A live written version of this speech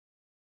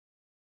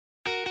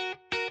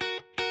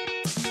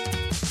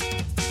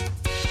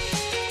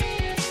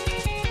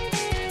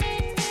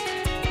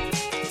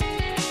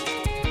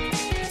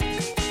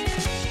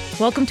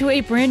Welcome to a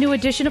brand new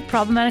edition of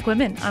Problematic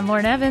Women. I'm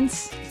Lauren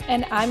Evans.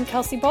 And I'm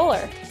Kelsey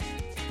Bowler.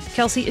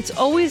 Kelsey, it's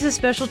always a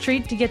special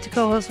treat to get to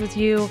co-host with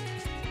you.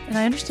 And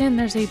I understand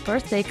there's a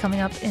birthday coming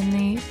up in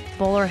the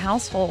Bowler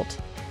household.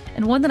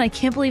 And one that I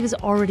can't believe is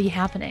already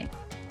happening.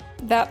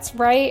 That's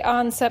right.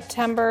 On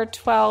September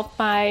 12th,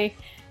 my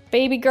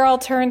baby girl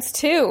turns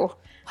 2.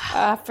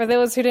 Wow. For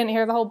those who didn't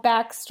hear the whole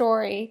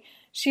backstory,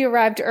 she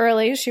arrived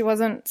early. She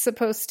wasn't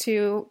supposed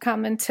to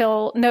come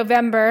until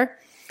November.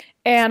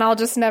 And I'll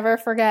just never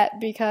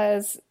forget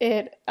because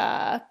it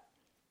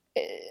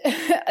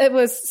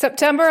was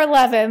September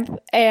 11th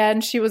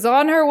and she was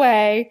on her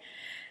way,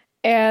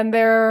 and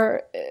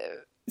there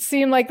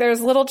seemed like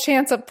there's little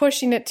chance of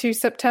pushing it to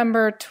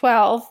September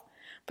 12th.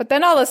 But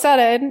then all of a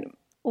sudden,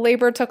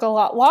 labor took a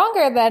lot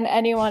longer than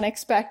anyone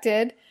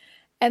expected.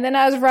 And then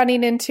I was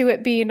running into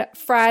it being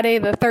Friday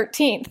the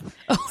 13th.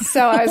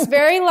 So I was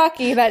very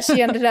lucky that she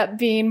ended up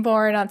being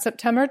born on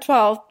September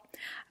 12th.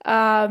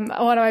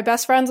 One of my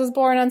best friends was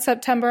born on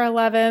September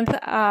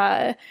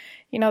 11th.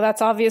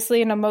 That's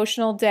obviously an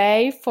emotional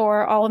day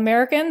for all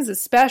Americans,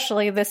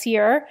 especially this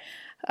year,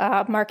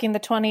 marking the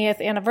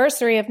 20th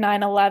anniversary of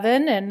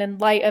 9/11. And in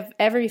light of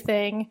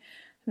everything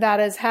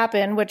that has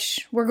happened,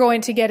 which we're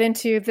going to get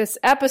into this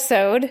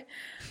episode.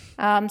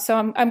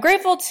 So I'm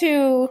grateful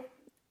to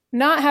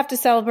not have to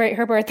celebrate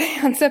her birthday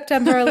on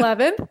September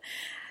 11th.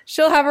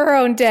 She'll have her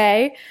own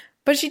day,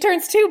 but she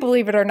turns 2,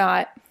 believe it or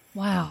not.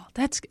 Wow.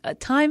 That's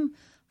time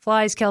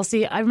flies,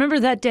 Kelsey. I remember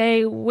that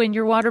day when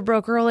your water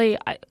broke early.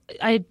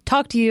 I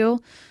talked to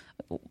you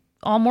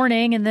all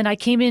morning, and then I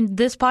came in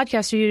this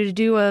podcast studio to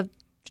do a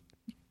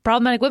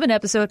Problematic Women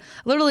episode.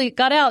 I literally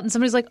got out, and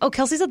somebody's like, "Oh,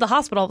 Kelsey's at the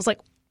hospital." I was like,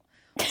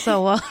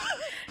 "So."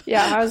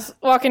 Yeah, I was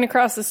walking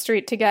across the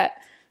street to get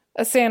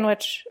a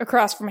sandwich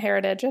across from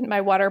Heritage, and my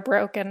water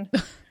broke, and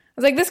I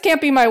was like, "This can't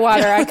be my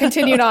water." I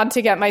continued on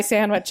to get my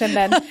sandwich, and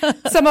then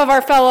some of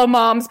our fellow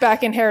moms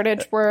back in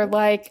Heritage were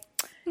like,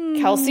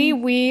 "Kelsey,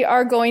 we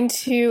are going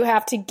to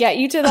have to get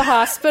you to the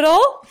hospital."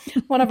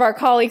 One of our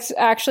colleagues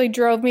actually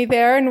drove me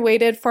there and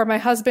waited for my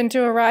husband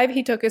to arrive.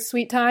 He took his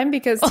sweet time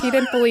because he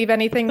didn't believe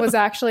anything was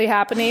actually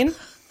happening.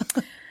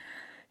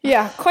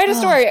 Yeah, quite a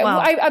story. Wow.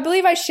 I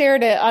believe I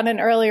shared it on an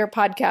earlier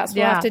podcast.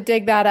 We'll have to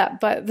dig that up,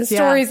 but the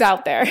story's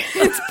out there.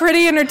 It's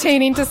pretty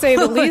entertaining to say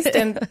the least,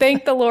 and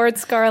thank the Lord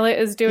Scarlett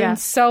is doing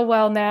so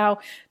well now,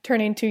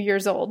 turning 2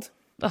 years old.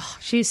 Oh,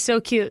 she's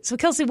so cute. So,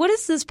 Kelsey, what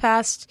has this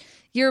past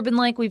year been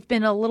like? We've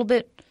been a little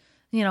bit,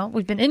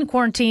 we've been in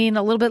quarantine,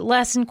 a little bit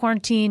less in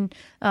quarantine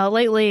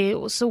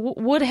lately. So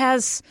what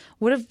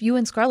have you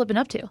and Scarlett been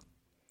up to?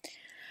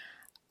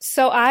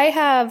 So I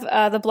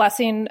have the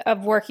blessing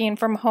of working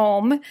from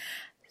home.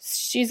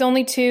 She's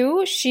only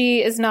 2.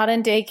 She is not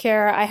in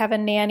daycare. I have a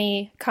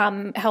nanny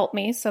come help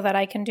me so that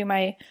I can do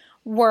my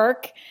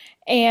work.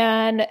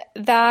 And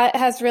that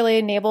has really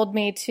enabled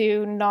me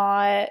to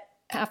not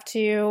have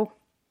to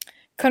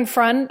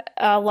confront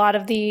a lot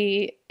of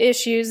the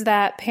issues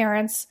that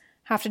parents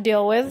have to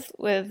deal with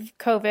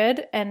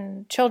COVID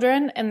and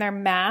children and their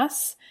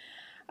masks.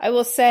 I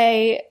will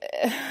say,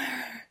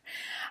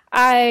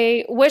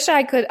 I wish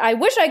I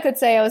could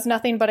say I was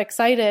nothing but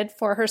excited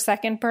for her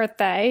second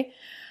birthday.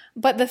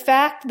 But the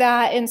fact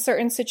that in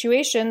certain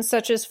situations,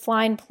 such as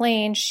flying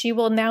planes, she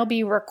will now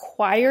be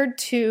required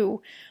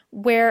to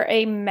wear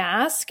a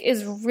mask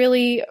is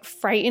really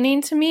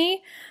frightening to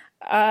me.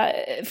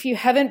 If you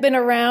haven't been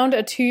around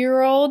a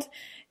 2-year-old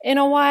in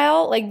a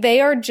while, like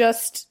they are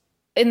just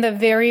in the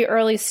very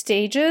early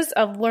stages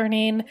of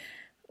learning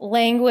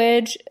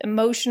language,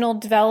 emotional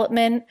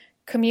development,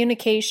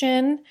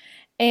 communication,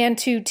 and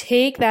to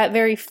take that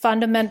very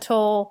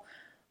fundamental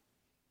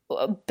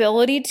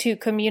ability to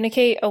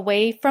communicate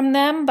away from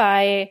them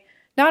by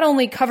not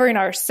only covering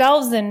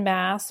ourselves in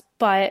masks,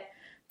 but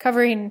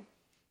covering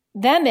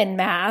them in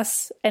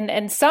masks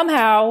and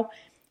somehow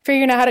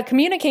figuring out how to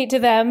communicate to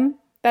them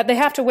that they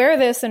have to wear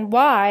this and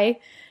why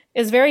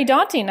is very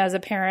daunting as a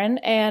parent.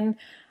 And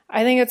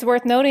I think it's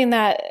worth noting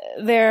that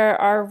there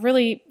are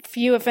really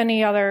few, if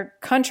any, other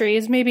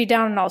countries, maybe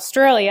down in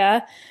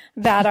Australia,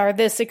 that are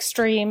this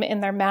extreme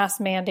in their mask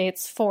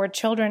mandates for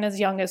children as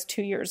young as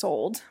 2 years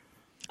old.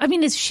 I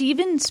mean, is she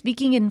even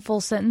speaking in full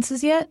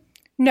sentences yet?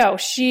 No,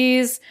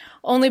 she's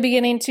only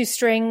beginning to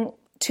string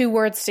 2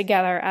 words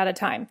together at a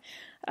time.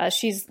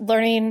 She's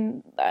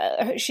learning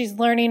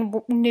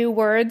new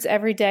words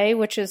every day,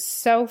 which is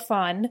so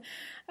fun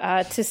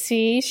to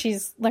see.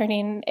 She's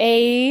learning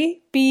A,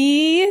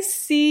 B,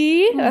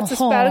 C. That's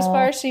about as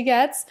far as she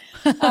gets.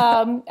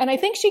 And I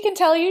think she can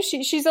tell you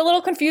she's a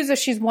little confused if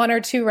she's 1 or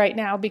 2 right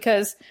now,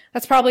 because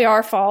that's probably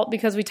our fault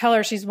because we tell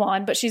her she's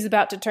 1, but she's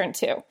about to turn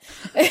 2.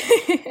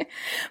 But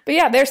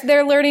yeah,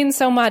 they're learning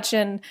so much,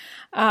 and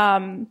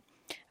I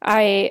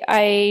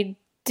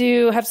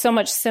do have so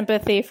much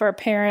sympathy for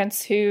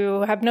parents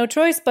who have no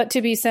choice but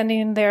to be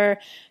sending their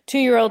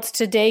 2-year-olds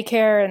to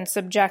daycare and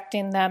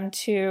subjecting them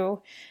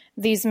to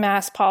these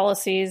mask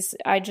policies.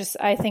 I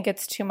think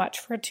it's too much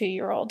for a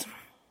 2-year-old.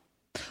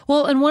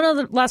 Well, and one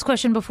other last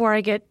question before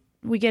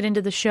we get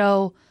into the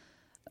show.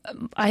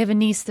 I have a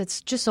niece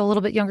that's just a little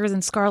bit younger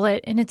than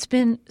Scarlett, and it's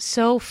been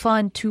so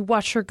fun to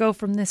watch her go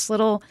from this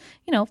little,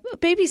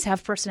 babies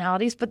have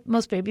personalities, but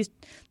most babies,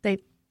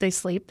 they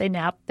sleep, they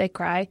nap, they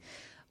cry.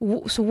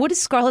 So what is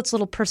Scarlett's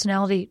little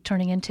personality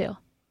turning into?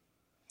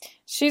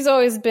 She's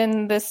always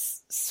been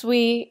this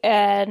sweet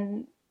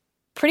and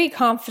pretty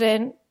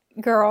confident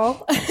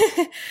girl.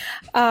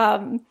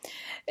 It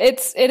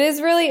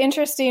is really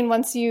interesting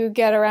once you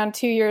get around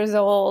 2 years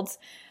old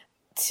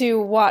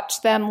to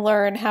watch them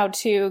learn how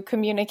to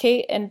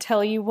communicate and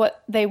tell you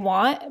what they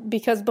want,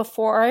 because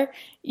before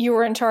you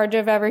were in charge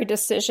of every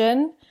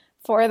decision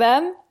for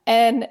them.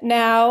 And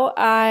now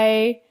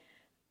I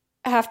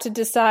have to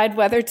decide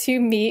whether to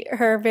meet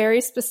her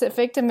very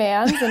specific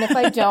demands. And if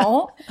I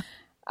don't,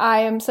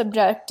 I am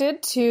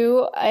subjected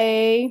to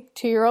a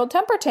 2-year-old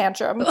temper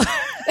tantrum.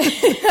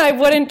 I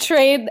wouldn't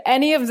trade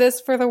any of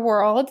this for the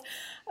world.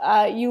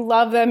 You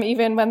love them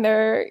even when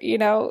they're,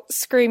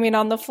 screaming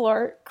on the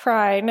floor,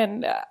 crying.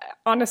 And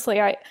honestly,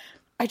 I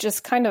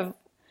just kind of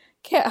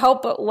can't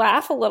help but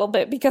laugh a little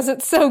bit because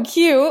it's so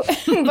cute.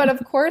 But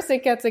of course,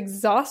 it gets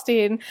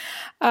exhausting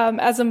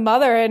as a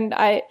mother. And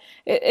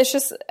it's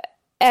just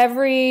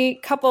every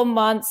couple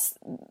months,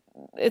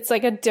 it's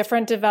like a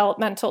different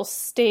developmental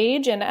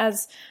stage. And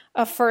as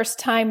a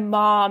first-time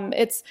mom,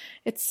 it's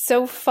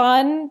so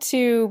fun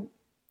to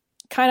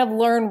kind of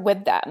learn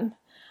with them.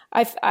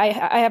 I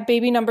have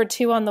baby number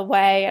 2 on the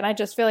way, and I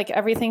just feel like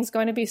everything's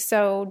going to be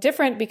so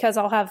different because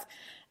I'll have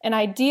an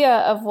idea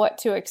of what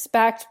to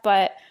expect.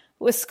 But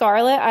with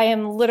Scarlett, I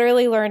am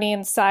literally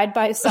learning side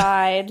by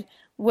side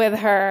with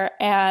her,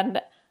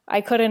 and I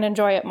couldn't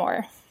enjoy it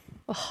more.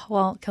 Oh,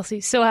 well,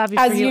 Kelsey, so happy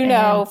for you. As you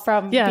know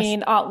from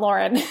being Aunt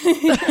Lauren.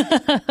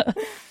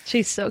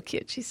 She's so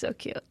cute. She's so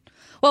cute.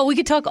 Well, we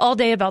could talk all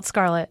day about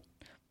Scarlett,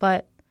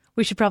 but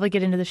we should probably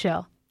get into the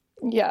show.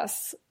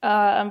 Yes.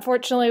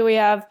 Unfortunately, we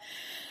have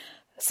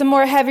some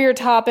more heavier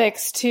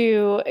topics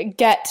to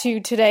get to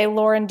today.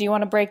 Lauren, do you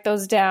want to break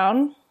those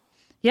down?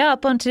 Yeah,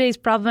 up on today's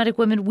Problematic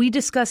Women, we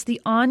discuss the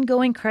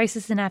ongoing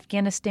crisis in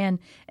Afghanistan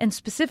and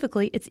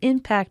specifically its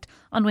impact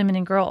on women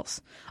and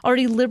girls.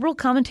 Already, liberal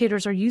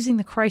commentators are using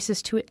the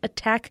crisis to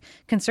attack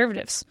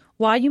conservatives.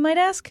 Why, you might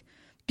ask?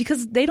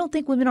 Because they don't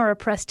think women are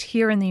oppressed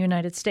here in the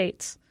United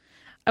States.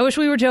 I wish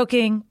we were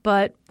joking,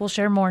 but we'll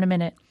share more in a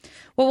minute.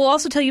 What we'll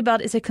also tell you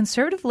about is a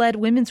conservative-led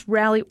women's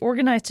rally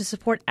organized to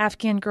support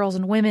Afghan girls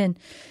and women.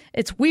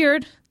 It's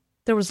weird.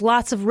 There was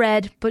lots of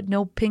red, but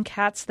no pink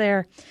hats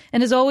there.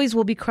 And as always,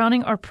 we'll be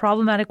crowning our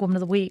Problematic Woman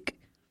of the Week.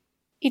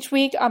 Each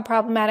week on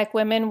Problematic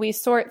Women, we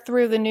sort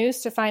through the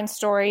news to find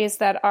stories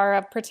that are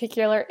of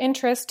particular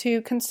interest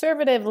to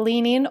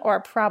conservative-leaning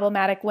or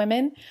problematic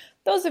women,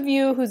 those of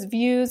you whose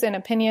views and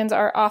opinions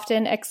are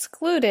often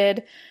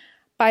excluded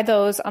by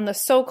those on the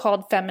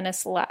so-called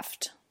feminist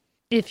left.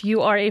 If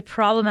you are a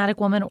problematic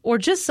woman or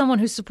just someone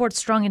who supports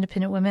strong,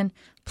 independent women,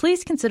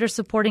 please consider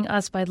supporting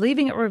us by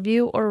leaving a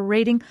review or a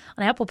rating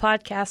on Apple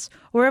Podcasts,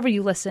 wherever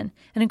you listen,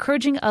 and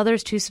encouraging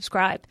others to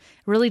subscribe. It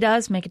really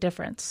does make a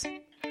difference.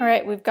 All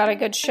right, we've got a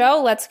good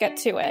show. Let's get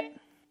to it.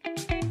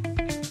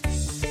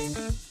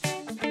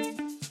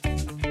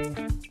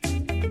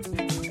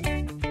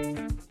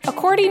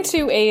 According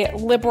to a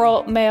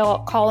liberal male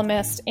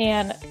columnist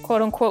and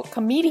quote-unquote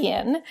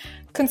comedian,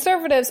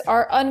 conservatives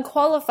are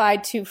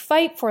unqualified to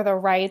fight for the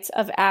rights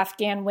of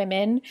Afghan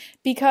women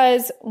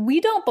because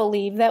we don't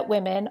believe that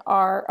women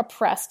are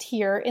oppressed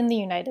here in the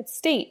United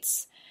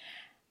States.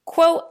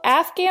 Quote,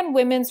 Afghan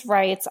women's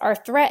rights are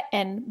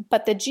threatened,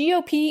 but the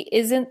GOP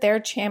isn't their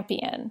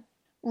champion,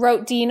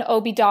 wrote Dean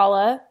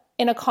Obeidallah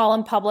in a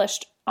column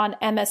published on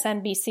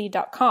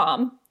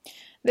MSNBC.com.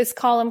 This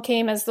column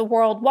came as the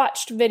world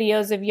watched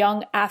videos of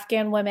young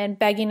Afghan women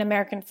begging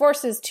American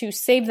forces to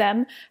save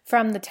them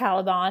from the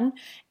Taliban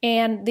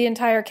and the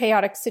entire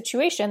chaotic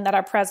situation that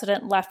our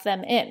president left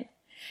them in.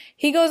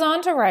 He goes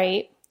on to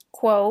write,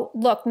 quote,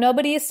 look,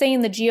 nobody is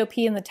saying the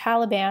GOP and the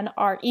Taliban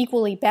are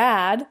equally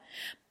bad,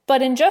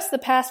 but in just the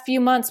past few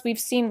months, we've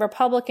seen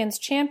Republicans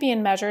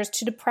champion measures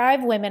to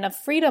deprive women of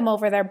freedom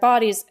over their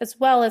bodies, as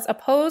well as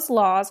oppose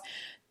laws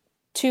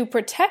to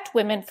protect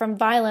women from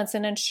violence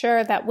and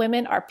ensure that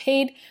women are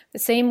paid the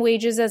same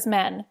wages as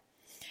men.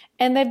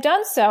 And they've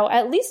done so,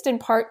 at least in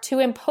part, to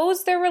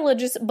impose their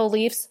religious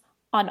beliefs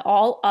on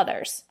all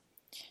others.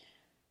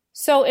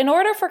 So in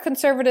order for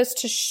conservatives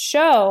to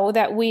show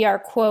that we are,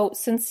 quote,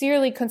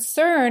 sincerely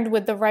concerned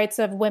with the rights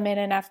of women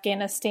in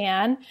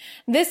Afghanistan,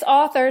 this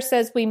author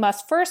says we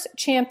must first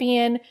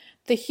champion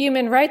the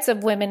human rights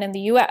of women in the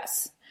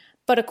U.S.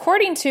 But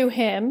according to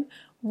him,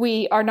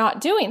 we are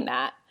not doing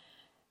that.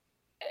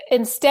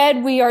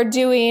 Instead, we are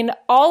doing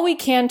all we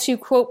can to,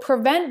 quote,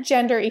 prevent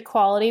gender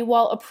equality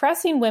while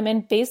oppressing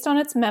women based on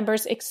its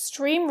members'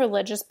 extreme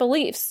religious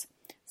beliefs.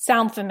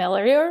 Sound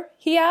familiar?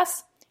 He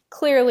asks,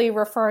 clearly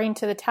referring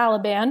to the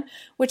Taliban,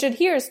 which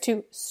adheres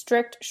to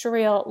strict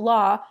Sharia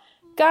law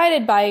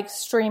guided by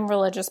extreme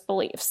religious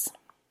beliefs.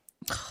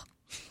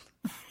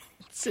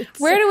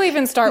 Where do we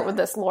even start with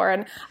this,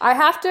 Lauren? I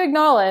have to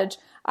acknowledge,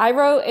 I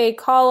wrote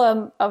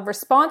a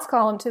response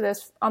column to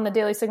this on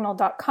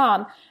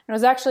thedailysignal.com, and it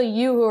was actually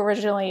you who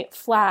originally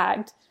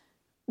flagged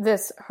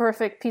this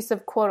horrific piece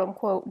of quote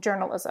unquote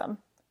journalism.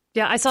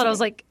 Yeah, I saw it. I was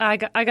like, I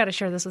got to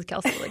share this with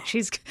Kelsey. Like,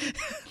 she's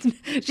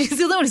the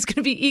only one who's going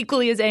to be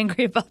equally as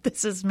angry about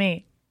this as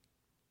me.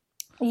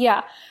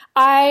 Yeah,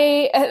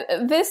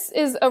 this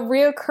is a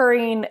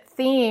reoccurring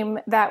theme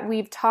that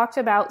we've talked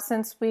about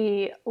since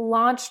we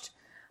launched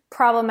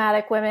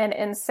Problematic Women,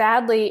 and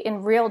sadly,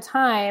 in real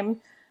time,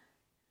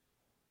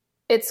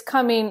 it's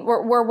coming.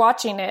 We're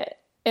watching it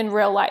in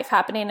real life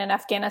happening in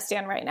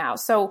Afghanistan right now.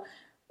 So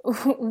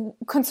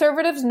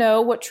conservatives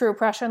know what true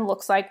oppression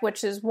looks like,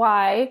 which is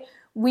why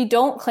we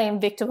don't claim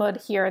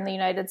victimhood here in the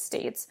United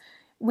States.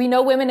 We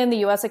know women in the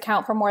U.S.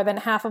 account for more than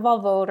half of all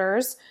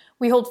voters.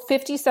 We hold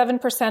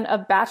 57%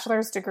 of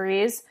bachelor's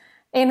degrees.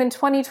 And in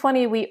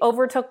 2020, we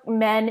overtook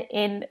men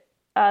in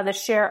the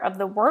share of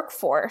the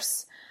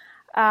workforce.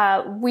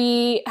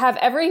 We have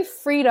every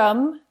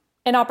freedom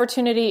and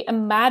opportunity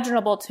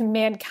imaginable to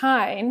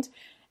mankind.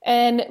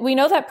 And we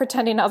know that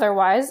pretending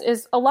otherwise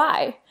is a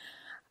lie.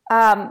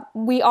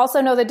 We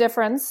also know the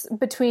difference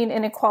between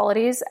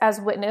inequalities as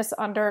witnessed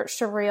under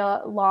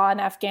Sharia law in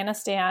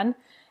Afghanistan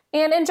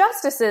and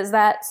injustices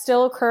that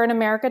still occur in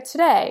America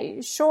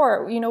today.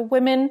 Sure,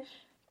 women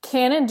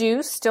can and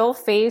do still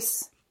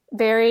face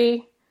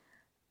very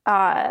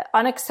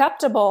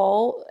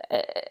unacceptable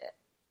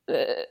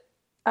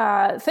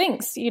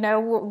things.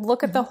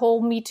 Look at the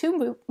whole Me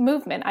Too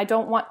movement. I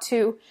don't want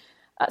to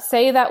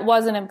say that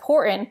wasn't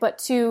important, but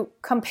to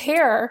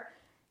compare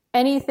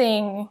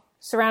anything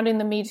surrounding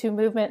the Me Too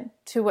movement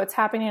to what's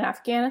happening in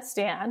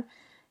Afghanistan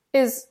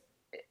is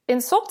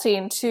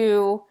insulting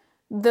to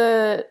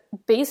the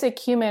basic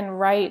human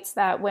rights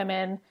that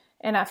women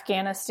in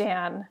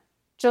Afghanistan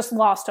just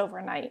lost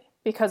overnight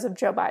because of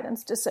Joe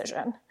Biden's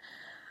decision.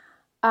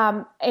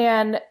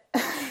 And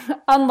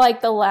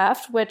unlike the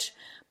left, which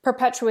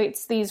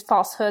perpetuates these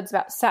falsehoods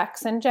about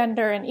sex and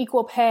gender and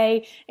equal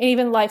pay and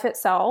even life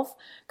itself,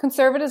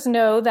 conservatives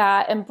know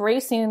that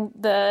embracing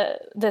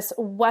this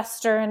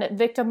Western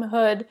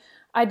victimhood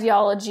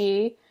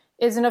ideology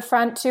is an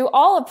affront to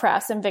all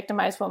oppressed and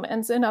victimized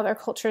women in other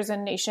cultures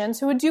and nations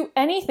who would do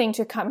anything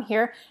to come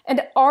here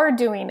and are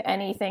doing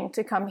anything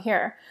to come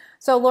here.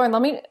 So, Lauren,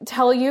 let me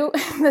tell you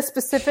the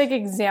specific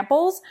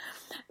examples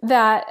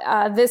that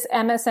this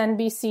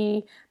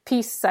MSNBC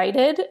piece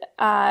cited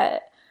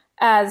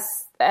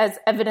as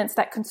evidence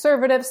that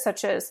conservatives,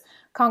 such as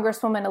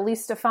Congresswoman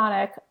Elise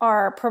Stefanik,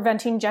 are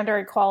preventing gender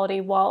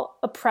equality while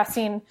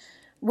oppressing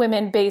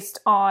women based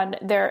on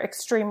their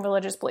extreme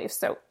religious beliefs.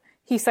 So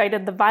he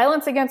cited the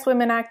Violence Against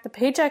Women Act, the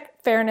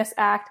Paycheck Fairness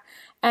Act,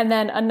 and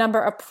then a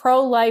number of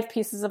pro-life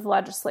pieces of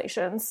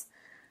legislations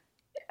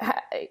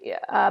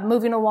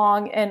moving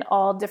along in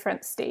all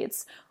different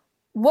states.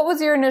 What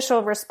was your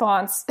initial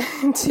response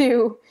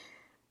to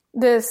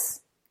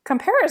this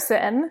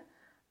comparison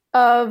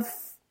of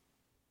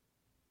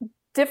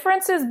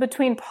differences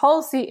between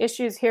policy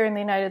issues here in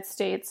the United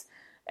States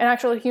and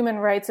actual human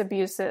rights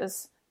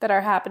abuses that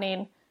are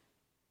happening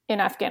in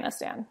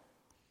Afghanistan?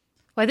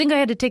 Well, I think I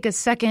had to take a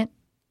second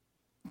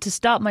to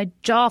stop my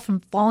jaw from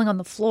falling on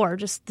the floor.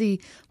 Just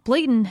the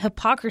blatant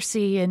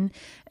hypocrisy and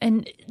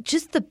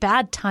just the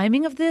bad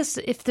timing of this.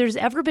 If there's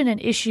ever been an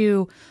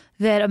issue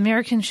that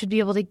Americans should be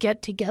able to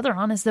get together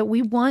on, is that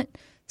we want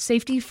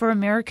safety for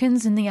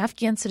Americans and the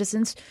Afghan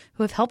citizens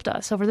who have helped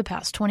us over the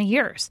past 20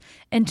 years.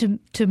 And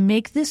to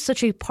make this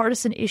such a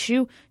partisan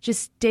issue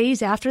just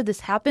days after this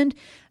happened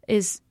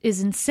is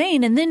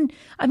insane. And then,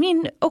 I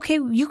mean, okay,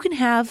 you can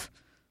have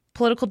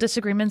political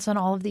disagreements on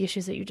all of the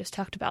issues that you just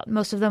talked about.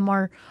 Most of them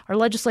are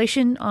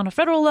legislation on a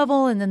federal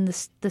level, and then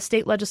the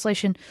state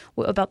legislation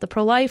about the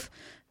pro-life.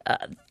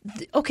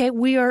 Okay,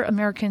 we are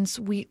Americans.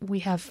 We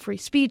have free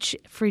speech,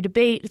 free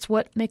debate. It's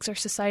what makes our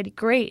society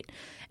great.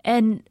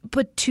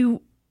 But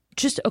to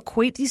just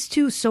equate these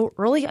two so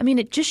early, I mean,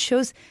 it just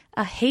shows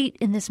a hate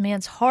in this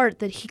man's heart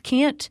that he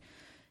can't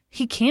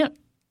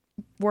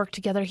work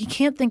together. He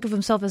can't think of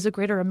himself as a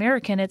greater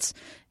American. It's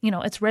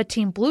red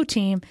team, blue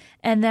team,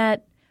 and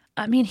that.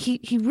 I mean,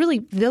 he really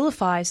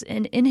vilifies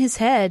in his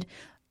head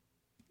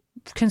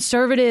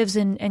conservatives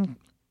and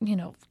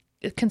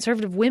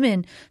conservative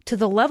women to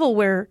the level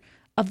where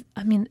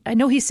I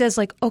know he says,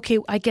 like, okay,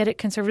 I get it,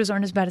 conservatives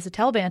aren't as bad as the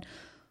Taliban,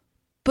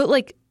 but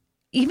like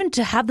even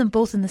to have them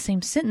both in the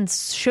same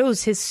sentence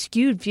shows his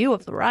skewed view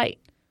of the right.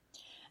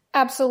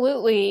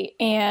 Absolutely.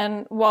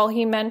 And while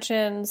he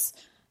mentions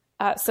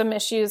some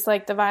issues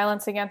like the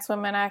Violence Against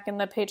Women Act and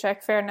the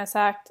Paycheck Fairness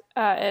Act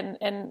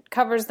and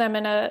covers them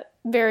in a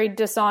very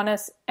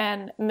dishonest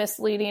and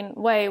misleading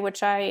way,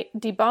 which I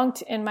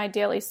debunked in my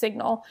Daily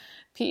Signal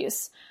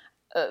piece.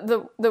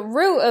 The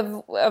root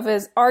of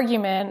his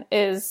argument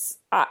is,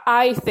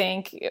 I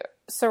think,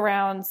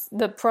 surrounds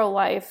the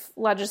pro-life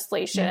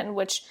legislation,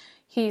 which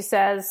he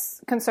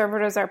says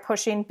conservatives are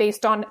pushing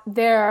based on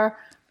their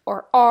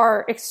or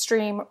our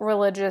extreme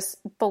religious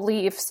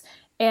beliefs.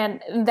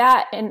 And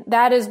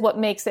that is what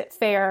makes it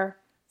fair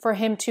for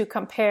him to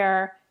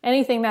compare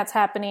anything that's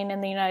happening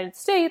in the United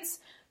States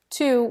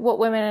to what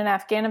women in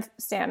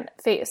Afghanistan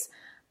face.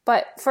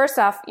 But first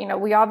off,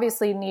 we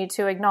obviously need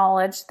to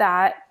acknowledge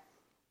that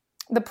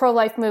the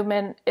pro-life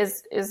movement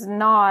is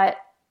not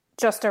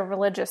just a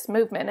religious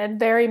movement. It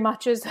very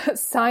much is a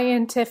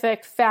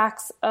scientific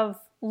facts of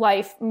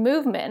life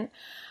movement.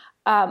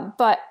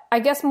 But I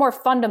guess more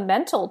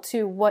fundamental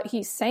to what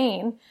he's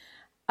saying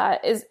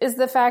is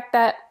the fact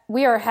that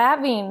we are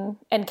having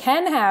and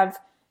can have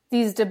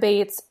these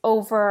debates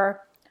over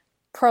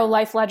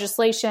pro-life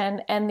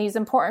legislation and these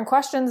important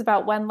questions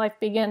about when life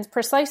begins,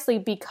 precisely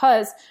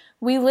because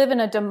we live in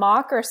a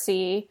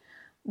democracy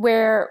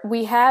where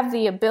we have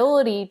the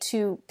ability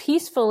to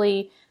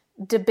peacefully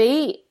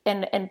debate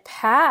and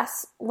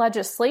pass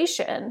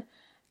legislation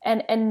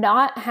and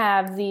not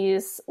have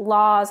these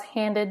laws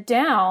handed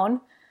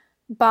down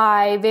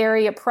by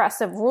very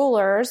oppressive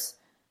rulers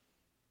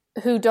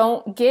who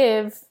don't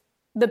give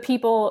the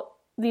people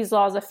these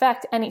laws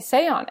affect any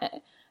say on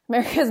it.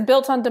 America is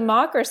built on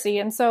democracy.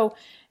 And so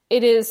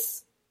it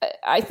is,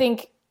 I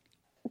think,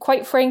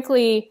 quite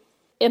frankly,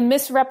 a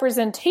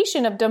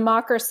misrepresentation of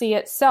democracy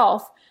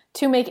itself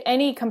to make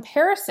any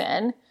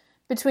comparison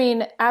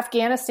between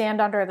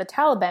Afghanistan under the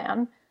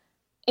Taliban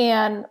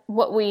and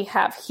what we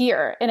have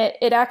here. And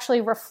it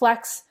actually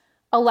reflects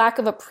a lack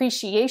of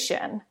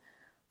appreciation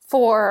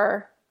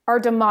for our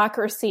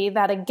democracy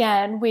that,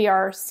 again, we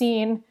are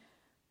seeing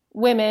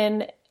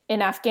women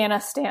in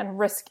Afghanistan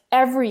risk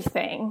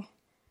everything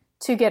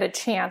to get a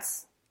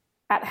chance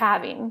at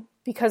having,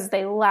 because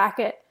they lack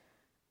it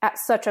at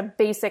such a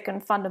basic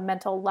and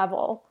fundamental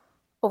level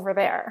over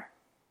there.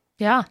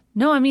 Yeah.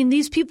 No, I mean,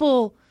 these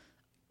people,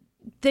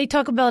 they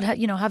talk about,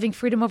 having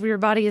freedom over your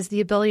body is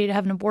the ability to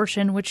have an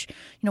abortion, which,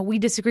 we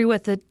disagree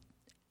with. That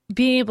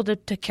being able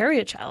to carry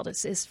a child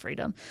is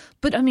freedom.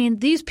 But I mean,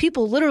 these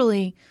people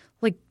literally,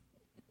 like,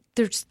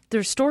 there's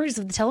stories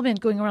of the Taliban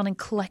going around and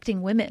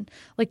collecting women.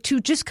 Like, to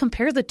just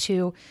compare the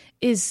two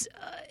is,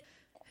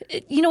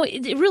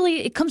 it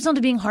really comes down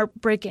to being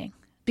heartbreaking,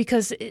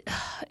 because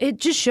it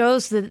just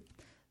shows that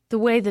the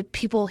way that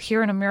people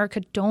here in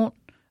America don't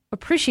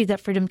appreciate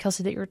that freedom,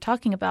 Kelsey, that you were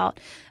talking about.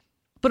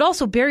 But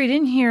also buried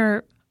in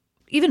here,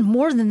 even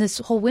more than this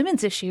whole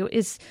women's issue,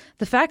 is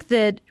the fact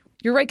that,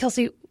 you're right,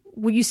 Kelsey,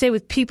 what you say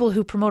with people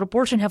who promote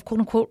abortion have, quote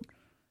unquote,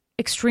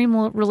 extreme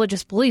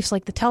religious beliefs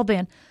like the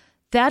Taliban.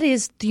 That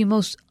is the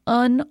most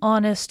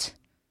unhonest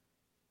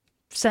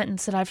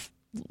sentence that I've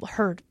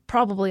heard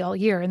probably all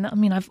year. And I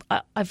mean,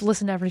 I've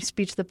listened to every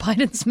speech that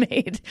Biden's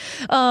made.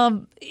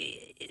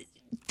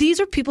 These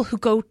are people who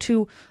go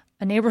to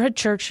a neighborhood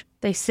church.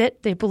 They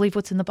sit, they believe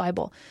what's in the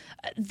Bible.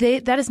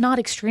 That is not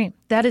extreme.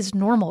 That is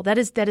normal. That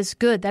is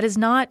good. That is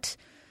not,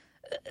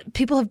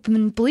 people have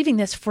been believing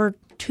this for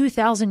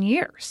 2,000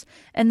 years.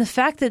 And the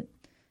fact that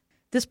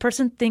this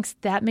person thinks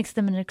that makes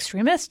them an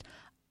extremist,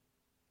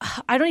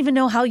 I don't even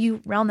know how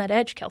you round that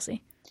edge,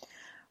 Kelsey.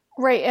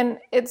 Right. And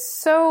it's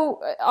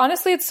so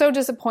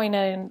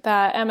disappointing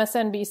that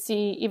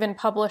MSNBC even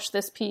published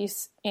this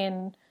piece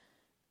in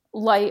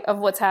light of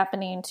what's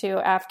happening to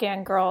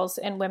Afghan girls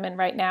and women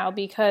right now,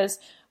 because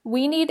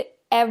we need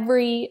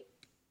every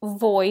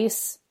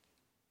voice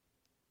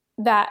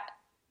that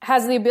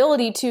has the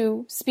ability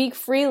to speak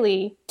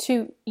freely,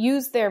 to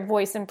use their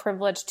voice and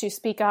privilege to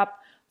speak up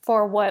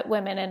for what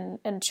women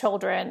and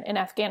children in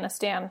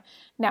Afghanistan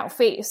now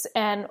face.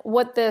 And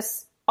what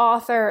this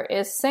author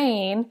is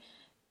saying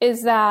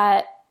is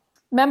that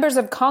members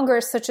of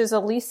Congress, such as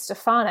Elise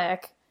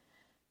Stefanik,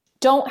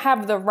 don't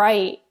have the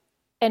right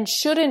and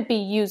shouldn't be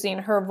using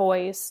her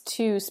voice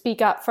to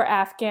speak up for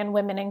Afghan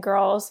women and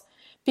girls,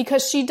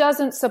 because she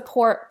doesn't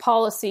support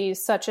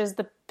policies such as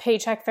the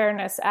Paycheck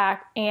Fairness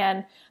Act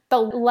and the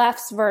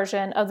left's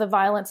version of the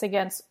Violence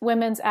Against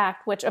Women's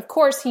Act, which, of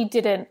course, he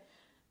didn't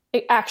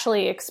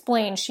actually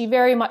explain. She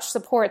very much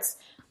supports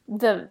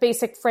the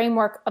basic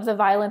framework of the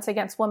Violence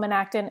Against Women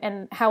Act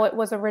and how it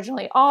was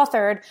originally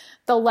authored.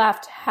 The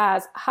left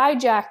has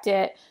hijacked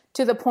it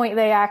to the point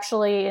they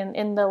actually,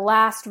 in the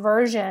last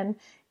version,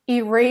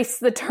 erase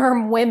the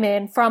term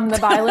women from the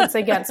Violence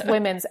Against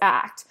Women's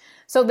Act.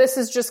 So this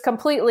is just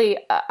completely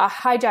a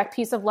hijacked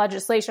piece of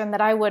legislation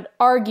that I would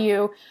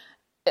argue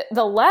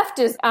the left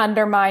is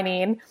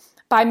undermining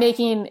by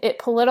making it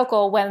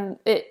political when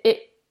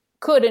it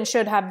could and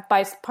should have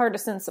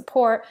bipartisan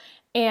support.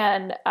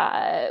 And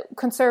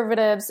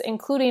conservatives,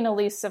 including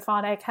Elise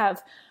Stefanik,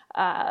 have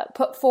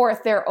put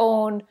forth their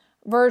own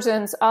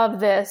versions of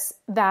this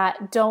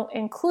that don't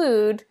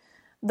include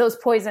those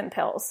poison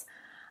pills.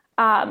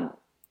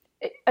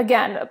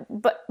 Again,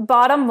 but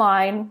bottom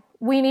line,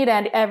 we need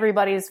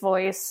everybody's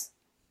voice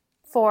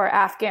for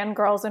Afghan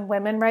girls and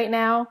women right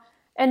now.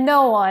 And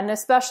no one,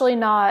 especially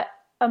not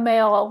a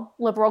male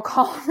liberal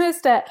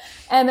columnist at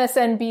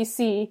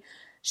MSNBC,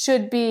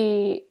 should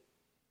be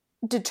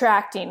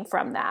detracting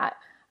from that.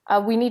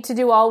 We need to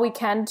do all we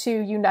can to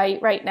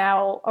unite right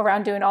now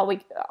around doing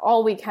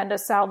all we can to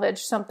salvage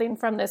something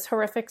from this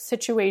horrific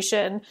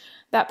situation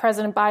that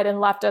President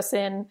Biden left us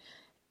in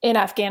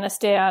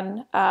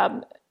Afghanistan,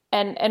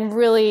 and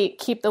really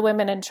keep the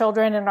women and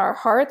children in our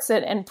hearts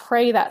and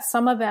pray that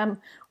some of them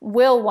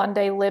will one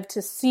day live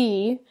to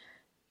see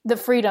the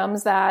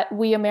freedoms that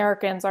we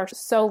Americans are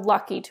so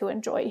lucky to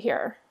enjoy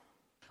here.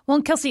 Well,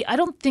 and Kelsey, I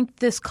don't think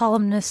this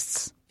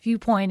columnist's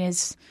viewpoint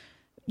is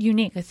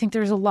unique. I think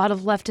there's a lot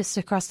of leftists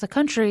across the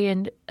country.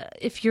 And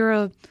if you're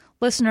a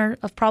listener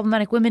of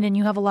Problematic Women and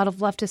you have a lot of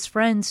leftist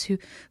friends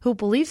who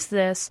believes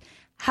this,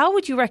 how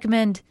would you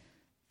recommend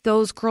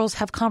those girls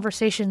have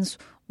conversations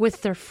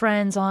with their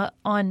friends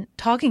on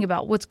talking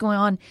about what's going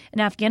on in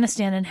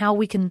Afghanistan and how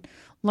we can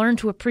learn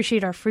to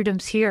appreciate our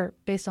freedoms here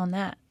based on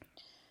that?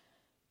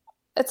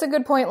 It's a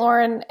good point,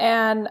 Lauren.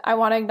 And I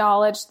want to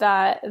acknowledge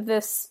that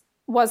this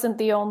wasn't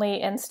the only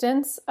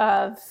instance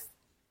of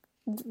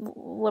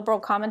liberal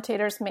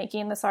commentators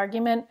making this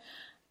argument.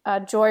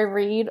 Joy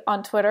Reid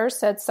on Twitter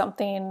said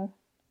something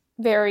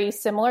very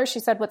similar. She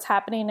said what's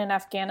happening in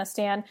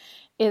Afghanistan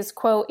is,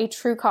 quote, a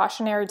true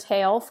cautionary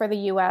tale for the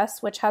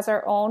U.S., which has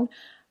our own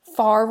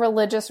far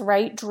religious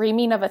right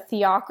dreaming of a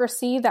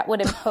theocracy that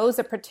would impose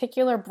a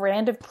particular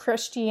brand of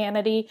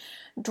Christianity,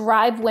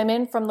 drive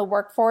women from the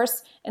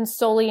workforce and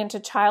solely into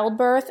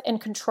childbirth, and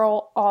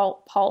control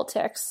all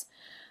politics.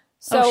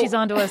 So she's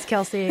on to us,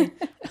 Kelsey.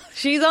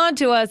 She's on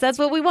to us. That's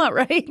what we want,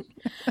 right?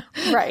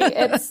 Right.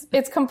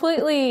 It's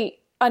completely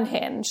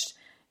unhinged.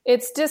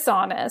 It's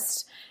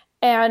dishonest.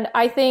 And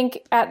I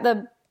think at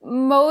the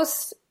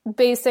most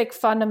basic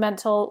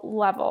fundamental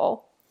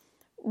level,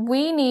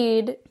 we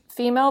need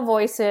female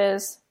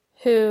voices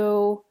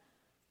who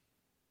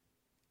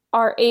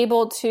are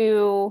able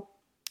to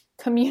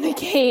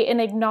communicate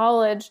and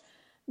acknowledge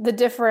the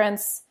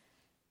difference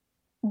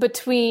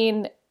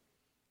between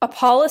a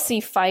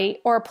policy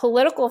fight or a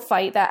political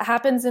fight that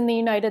happens in the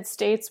United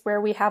States where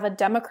we have a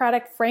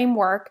democratic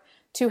framework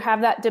to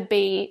have that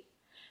debate,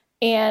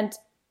 and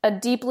a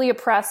deeply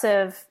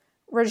oppressive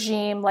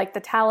regime like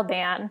the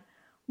Taliban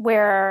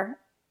where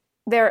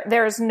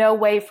there is no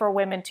way for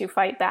women to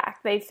fight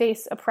back. They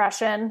face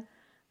oppression,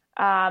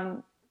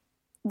 the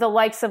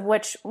likes of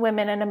which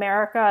women in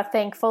America,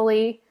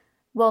 thankfully,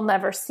 will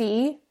never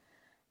see.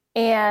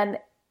 And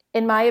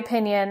in my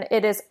opinion,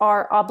 it is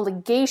our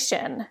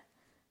obligation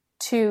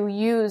to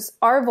use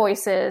our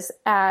voices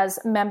as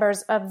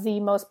members of the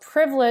most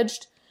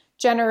privileged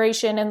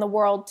generation in the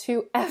world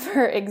to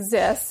ever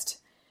exist,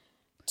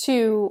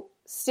 to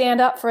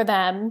stand up for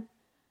them,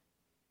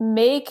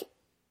 make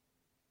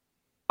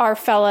our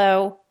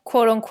fellow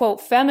quote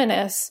unquote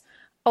feminists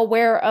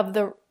aware of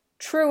the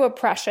true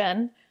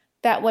oppression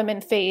that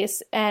women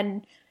face,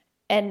 and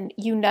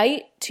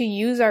unite to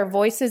use our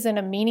voices in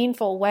a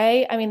meaningful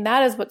way. I mean,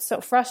 that is what's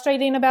so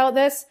frustrating about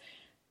this.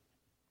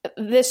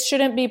 This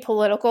shouldn't be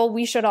political.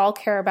 We should all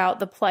care about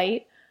the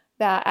plight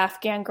that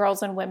Afghan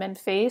girls and women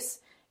face,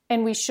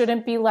 and we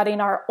shouldn't be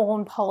letting our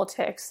own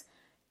politics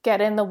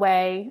get in the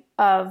way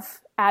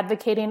of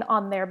advocating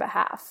on their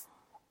behalf.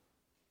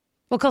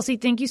 Well, Kelsey,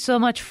 thank you so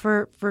much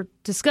for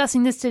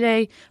discussing this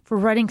today, for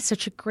writing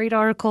such a great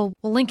article.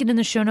 We'll link it in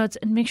the show notes,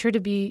 and make sure to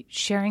be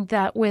sharing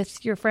that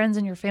with your friends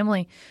and your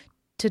family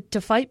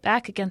to fight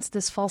back against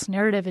this false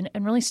narrative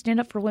and really stand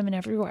up for women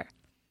everywhere.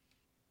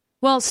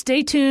 Well,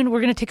 stay tuned. We're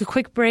going to take a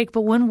quick break,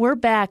 but when we're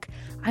back,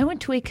 I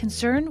went to a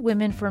Concerned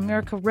Women for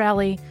America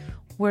rally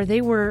where they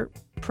were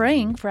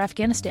praying for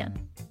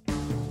Afghanistan.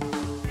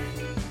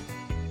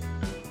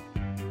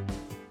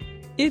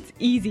 It's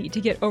easy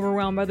to get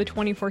overwhelmed by the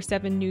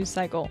 24/7 news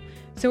cycle.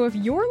 So if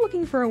you're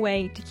looking for a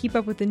way to keep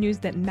up with the news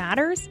that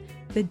matters,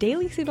 the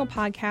Daily Signal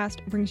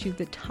podcast brings you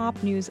the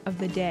top news of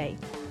the day.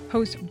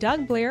 Hosts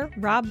Doug Blair,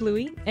 Rob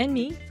Bluey, and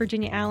me,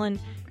 Virginia Allen,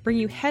 bring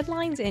you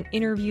headlines and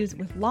interviews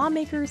with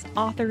lawmakers,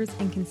 authors,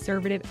 and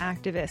conservative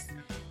activists.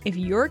 If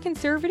you're a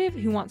conservative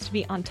who wants to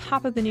be on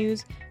top of the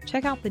news,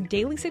 check out the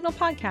Daily Signal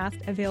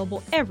podcast,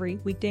 available every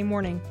weekday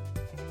morning.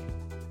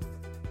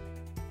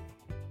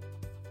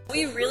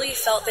 We really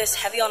felt this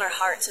heavy on our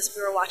hearts as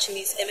we were watching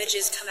these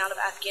images come out of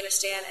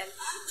Afghanistan, and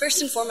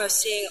first and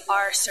foremost seeing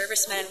our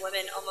servicemen and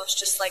women almost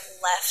just like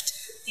left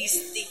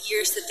the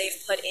years that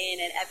they've put in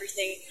and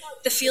everything,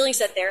 the feelings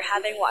that they're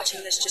having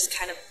watching this just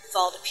kind of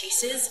fall to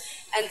pieces.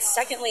 And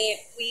secondly,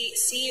 we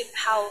see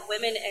how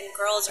women and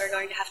girls are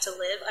going to have to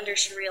live under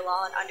Sharia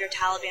law and under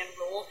Taliban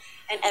rule,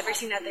 and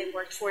everything that they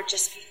worked for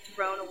just be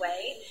thrown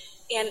away.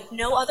 And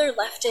no other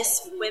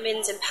leftist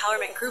women's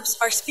empowerment groups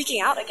are speaking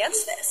out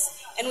against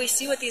this. And we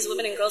see what these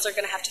women and girls are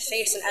going to have to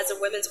face. And as a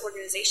women's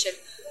organization,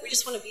 we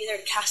just want to be there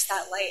to cast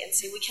that light and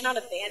say we cannot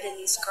abandon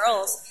these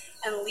girls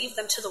and leave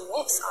them to the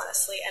wolves,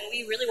 honestly. And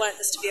we really wanted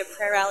this to be a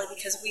prayer rally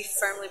because we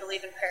firmly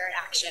believe in prayer and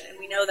action. And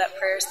we know that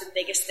prayer is the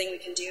biggest thing we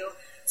can do.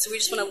 So we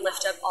just want to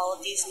lift up all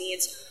of these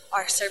needs,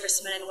 our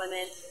servicemen and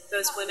women,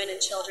 those women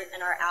and children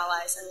and our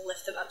allies, and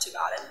lift them up to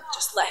God and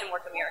just let him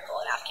work a miracle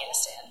in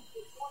Afghanistan.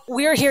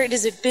 We are here. It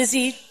is a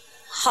busy,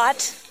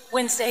 hot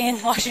Wednesday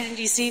in Washington,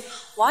 D.C.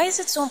 Why is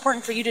it so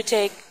important for you to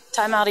take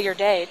time out of your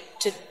day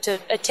to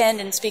attend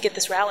and speak at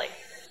this rally?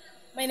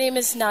 My name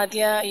is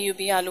Nadia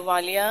Ayubi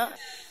Aluwalia.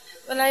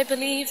 Well, I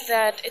believe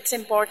that it's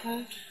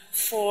important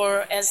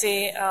for, as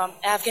a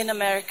Afghan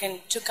American,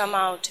 to come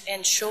out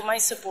and show my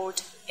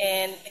support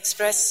and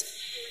express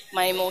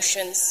my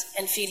emotions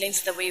and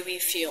feelings the way we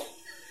feel.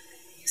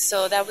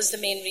 So that was the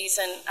main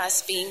reason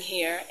us being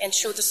here and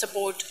show the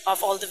support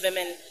of all the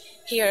women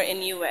here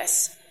in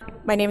U.S.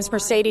 My name is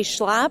Mercedes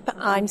Schlapp.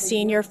 I'm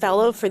Senior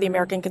Fellow for the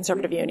American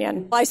Conservative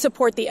Union. I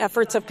support the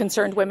efforts of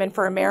Concerned Women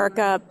for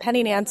America.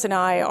 Penny Nance and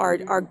I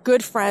are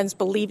good friends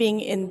believing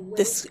in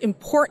this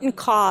important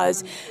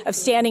cause of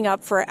standing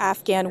up for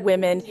Afghan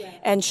women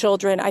and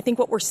children. I think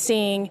what we're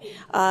seeing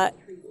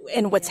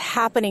and what's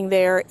happening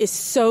there is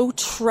so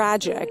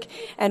tragic,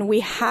 and we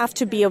have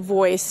to be a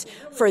voice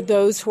for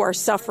those who are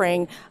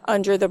suffering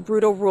under the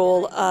brutal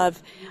rule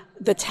of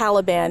the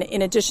Taliban,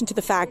 in addition to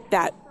the fact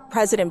that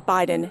President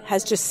Biden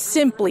has just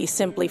simply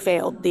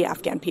failed the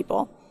Afghan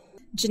people.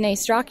 Janae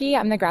Strachey,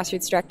 I'm the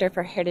Grassroots Director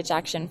for Heritage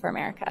Action for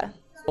America.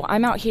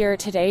 I'm out here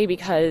today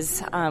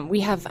because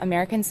we have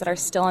Americans that are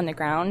still on the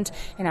ground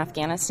in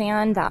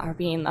Afghanistan that are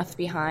being left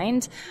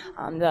behind.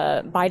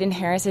 The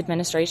Biden-Harris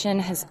administration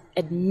has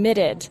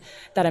admitted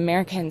that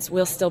Americans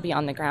will still be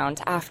on the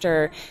ground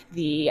after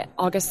the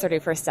August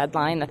 31st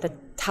deadline that the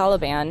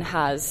Taliban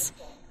has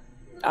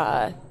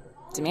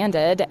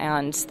demanded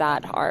and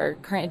that our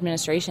current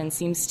administration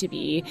seems to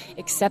be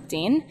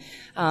accepting,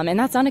 and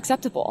that's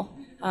unacceptable.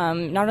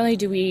 Not only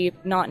do we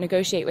not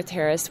negotiate with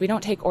terrorists, we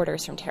don't take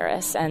orders from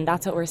terrorists, and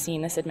that's what we're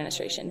seeing this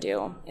administration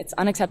do. It's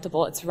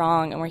unacceptable, it's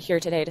wrong, and we're here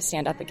today to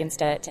stand up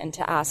against it and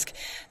to ask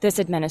this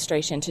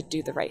administration to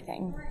do the right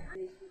thing.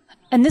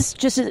 And this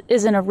just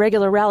isn't a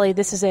regular rally,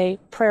 this is a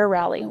prayer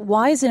rally.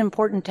 Why is it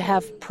important to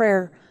have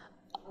prayer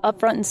up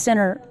front and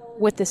center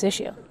with this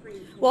issue?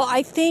 Well,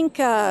 I think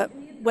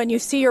when you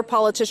see your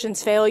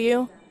politicians fail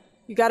you,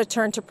 you got to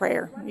turn to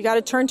prayer. You got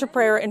to turn to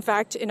prayer, in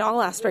fact, in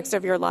all aspects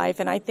of your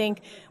life. And I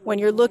think when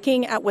you're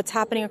looking at what's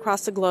happening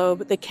across the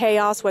globe, the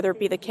chaos, whether it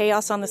be the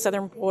chaos on the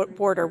southern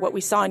border, what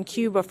we saw in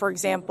Cuba, for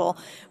example,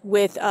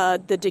 with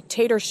the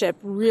dictatorship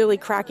really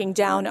cracking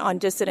down on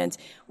dissidents,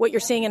 what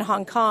you're seeing in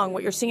Hong Kong,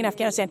 what you're seeing in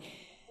Afghanistan,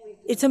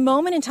 it's a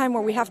moment in time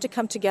where we have to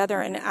come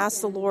together and ask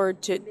the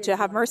Lord to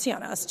have mercy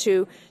on us,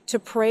 to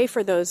pray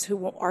for those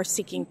who are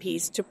seeking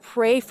peace, to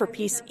pray for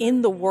peace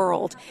in the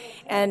world.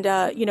 And,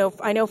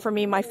 I know for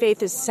me, my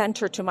faith is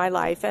center to my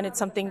life, and it's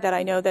something that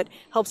I know that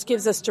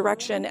gives us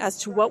direction as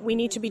to what we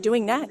need to be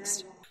doing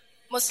next.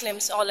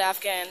 Muslims, all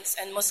Afghans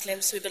and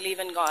Muslims, we believe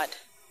in God,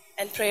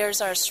 and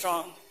prayers are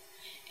strong.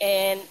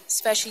 And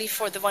especially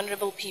for the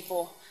vulnerable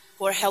people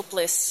who are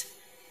helpless,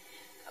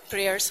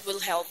 prayers will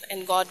help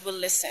and God will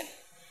listen.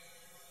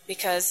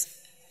 Because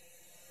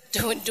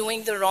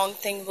doing the wrong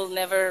thing will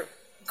never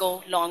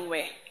go long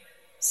way.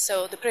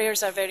 So the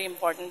prayers are very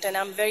important, and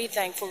I'm very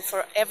thankful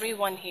for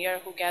everyone here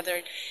who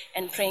gathered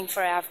and praying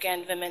for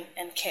Afghan women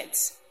and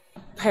kids.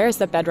 Prayer is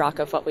the bedrock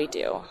of what we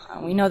do.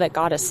 We know that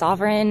God is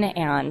sovereign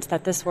and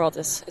that this world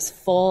is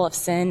full of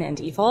sin and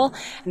evil,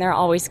 and there are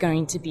always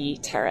going to be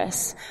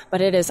terrorists.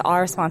 But it is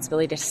our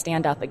responsibility to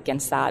stand up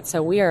against that.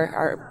 So we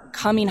are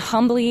coming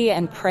humbly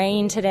and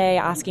praying today,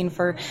 asking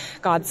for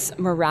God's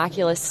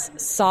miraculous,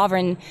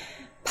 sovereign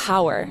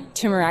power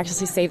to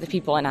miraculously save the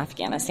people in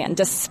Afghanistan.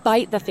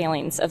 Despite the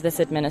failings of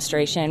this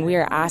administration, we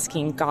are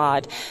asking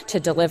God to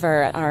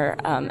deliver our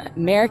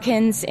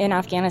Americans in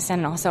Afghanistan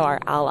and also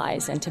our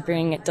allies, and to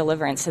bring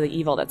deliverance to the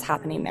evil that's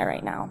happening there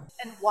right now.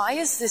 And why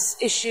is this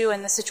issue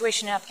and the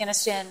situation in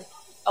Afghanistan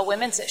a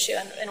women's issue,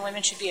 and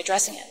women should be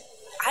addressing it?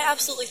 I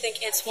absolutely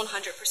think it's 100%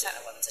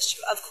 a women's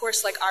issue. Of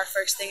course, our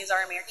first thing is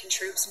our American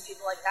troops and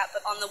people like that, but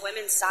on the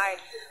women's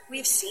side,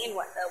 we've seen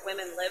what the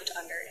women lived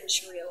under in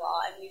Sharia law,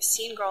 and we've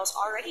seen girls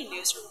already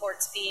news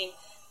reports being,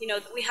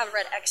 we have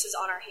red X's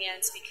on our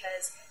hands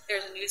because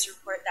there's a news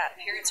report that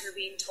parents are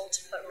being told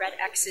to put red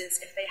X's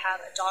if they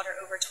have a daughter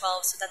over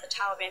 12 so that the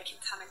Taliban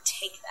can come and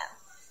take them.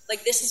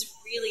 This is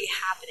really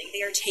happening.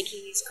 They are taking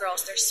these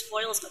girls. They're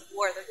spoils of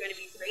war. They're going to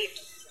be raped.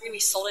 They're going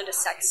to be sold into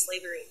sex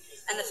slavery.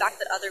 And the fact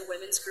that other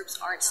women's groups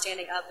aren't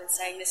standing up and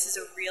saying this is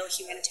a real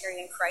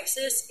humanitarian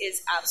crisis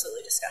is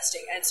absolutely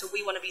disgusting. And so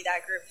we want to be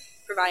that group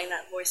providing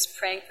that voice,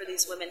 praying for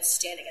these women,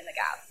 standing in the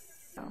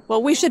gap.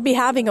 Well, we should be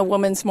having a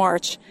women's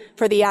march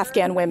for the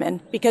Afghan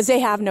women because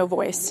they have no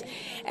voice.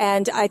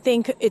 And I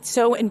think it's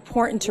so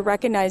important to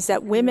recognize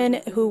that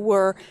women who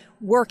were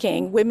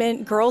working,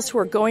 girls who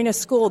are going to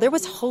school, there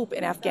was hope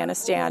in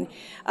Afghanistan.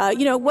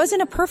 It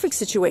wasn't a perfect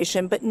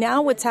situation, but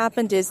now what's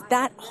happened is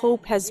that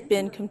hope has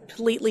been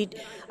completely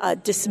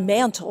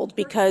dismantled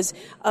because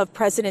of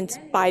President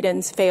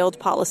Biden's failed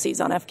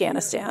policies on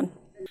Afghanistan.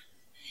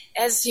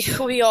 As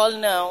we all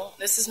know,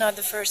 this is not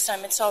the first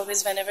time. It's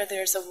always whenever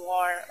there's a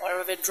war or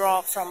a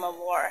withdrawal from a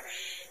war,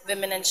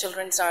 women and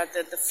children are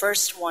the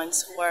first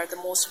ones who are the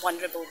most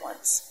vulnerable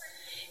ones.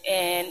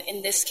 And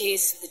in this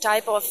case, the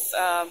type of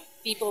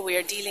people we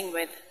are dealing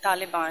with,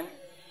 Taliban,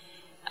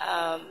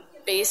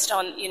 based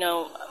on,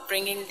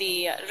 bringing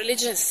the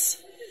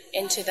religious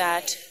into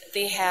that,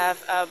 they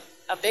have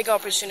a big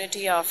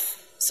opportunity of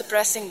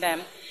suppressing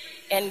them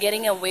and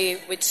getting away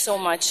with so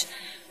much,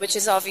 which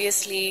is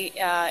obviously,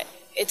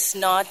 it's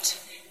not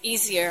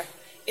easier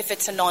if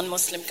it's a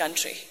non-Muslim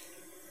country.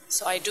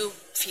 So I do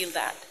feel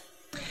that.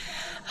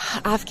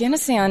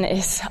 Afghanistan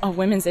is a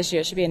women's issue.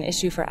 It should be an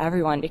issue for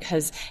everyone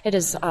because it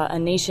is a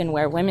nation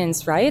where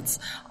women's rights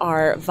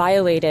are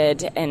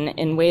violated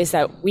in ways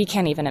that we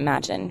can't even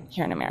imagine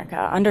here in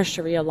America. Under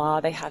Sharia law,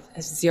 they have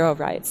zero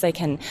rights. They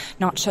can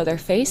not show their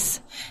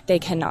face. They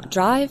cannot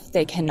drive.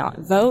 They cannot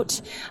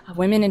vote.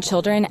 Women and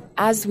children,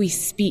 as we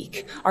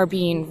speak, are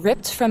being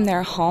ripped from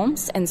their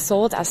homes and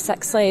sold as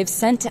sex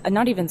slaves,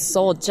 not even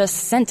sold, just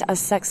sent as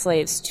sex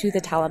slaves to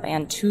the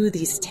Taliban, to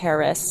these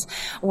terrorists.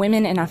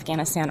 Women in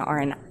Afghanistan are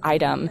an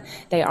item.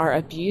 They are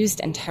abused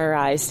and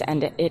terrorized,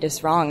 and it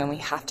is wrong, and we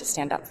have to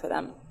stand up for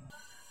them.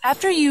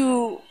 After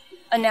you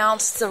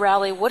announced the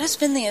rally, what has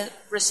been the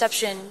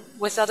reception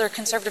with other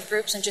conservative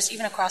groups and just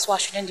even across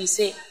Washington,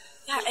 D.C.?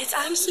 Yeah, it's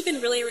honestly been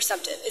really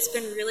receptive. It's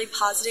been really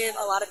positive.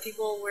 A lot of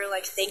people were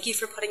like, thank you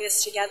for putting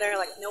this together.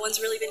 Like, no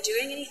one's really been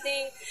doing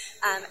anything.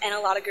 And a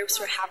lot of groups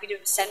were happy to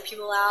send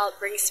people out,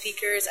 bring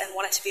speakers, and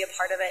wanted to be a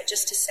part of it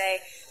just to say,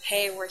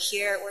 hey, we're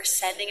here. We're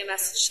sending a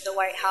message to the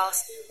White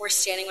House. We're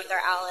standing with our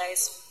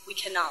allies. We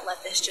cannot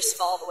let this just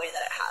fall the way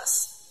that it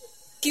has.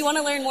 If you want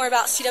to learn more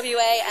about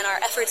CWA and our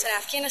efforts in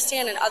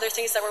Afghanistan and other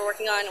things that we're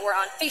working on, we're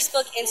on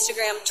Facebook,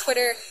 Instagram,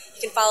 Twitter.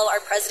 You can follow our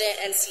president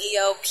and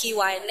CEO,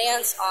 P.Y.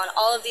 Nance, on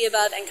all of the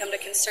above and come to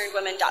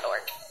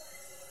concernedwomen.org.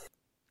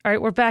 All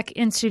right, we're back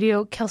in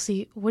studio.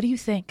 Kelsey, what do you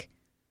think?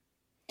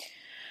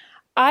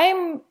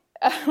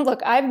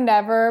 Look, I've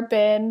never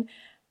been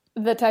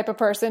the type of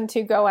person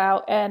to go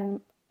out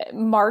and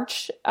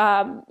march.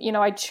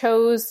 I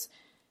chose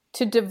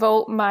to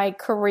devote my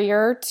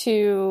career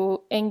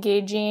to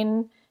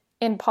engaging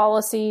in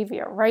policy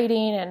via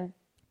writing and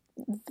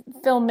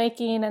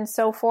filmmaking and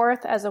so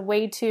forth as a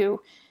way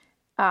to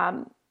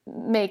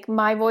make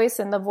my voice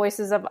and the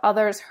voices of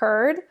others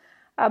heard.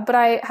 But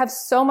I have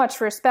so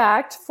much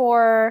respect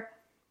for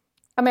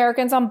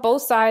Americans on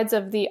both sides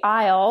of the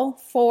aisle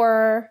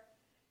for,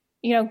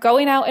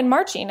 going out and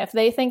marching. If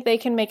they think they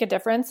can make a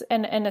difference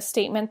in a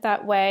statement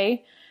that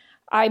way,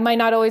 I might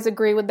not always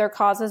agree with their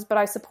causes, but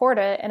I support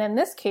it. And in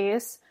this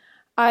case,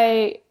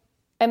 I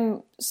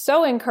am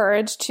so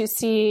encouraged to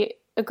see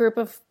a group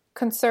of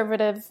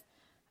conservative,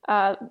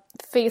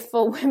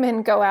 faithful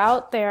women go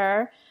out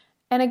there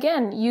and,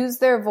 again, use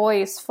their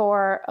voice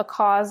for a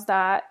cause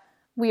that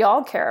we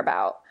all care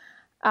about.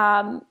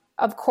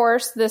 Of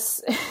course,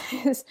 this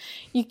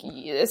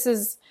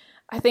is,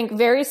 I think,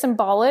 very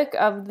symbolic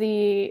of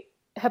the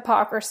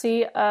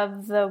hypocrisy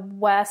of the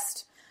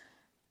West,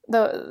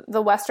 the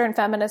Western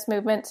feminist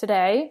movement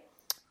today,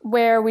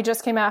 where we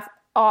just came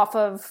off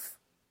of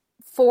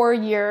 4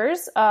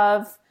 years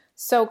of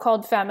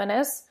so-called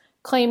feminists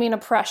claiming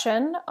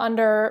oppression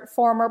under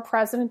former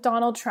President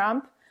Donald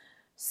Trump,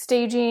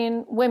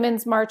 staging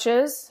women's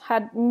marches,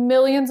 had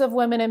millions of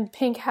women in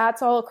pink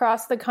hats all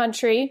across the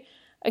country,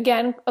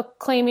 again,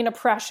 claiming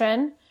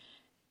oppression.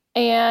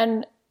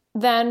 And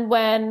then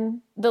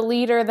when the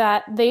leader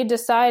that they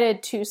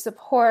decided to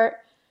support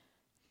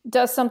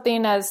does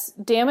something as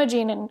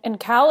damaging and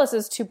callous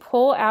as to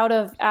pull out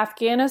of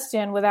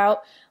Afghanistan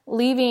without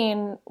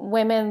leaving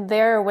women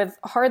there with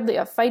hardly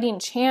a fighting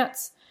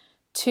chance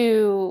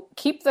to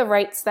keep the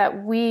rights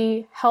that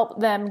we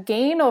helped them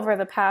gain over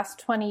the past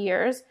 20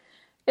 years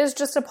is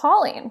just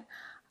appalling.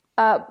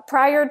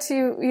 Prior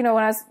to, when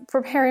I was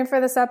preparing for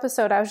this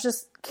episode, I was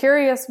just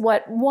curious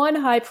what one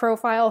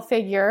high-profile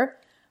figure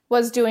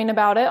was doing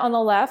about it on the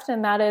left,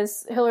 and that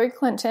is Hillary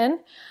Clinton.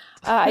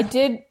 I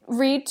did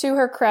read to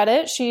her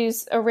credit,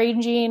 she's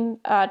arranging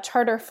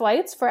charter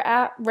flights for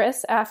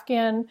at-risk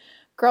Afghan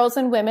girls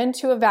and women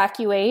to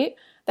evacuate.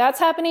 That's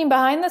happening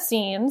behind the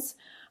scenes.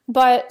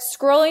 But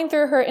scrolling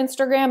through her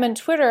Instagram and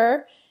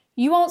Twitter,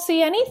 you won't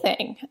see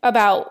anything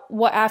about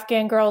what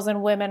Afghan girls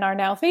and women are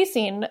now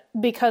facing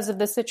because of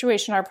the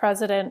situation our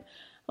president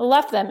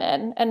left them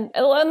in. And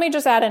let me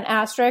just add an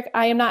asterisk.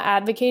 I am not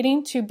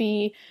advocating to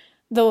be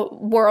the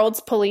world's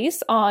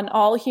police on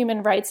all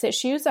human rights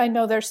issues. I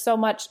know there's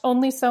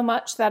only so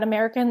much that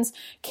Americans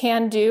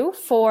can do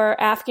for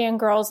Afghan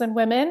girls and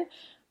women.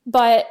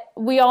 But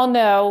we all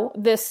know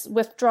this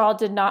withdrawal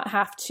did not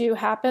have to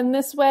happen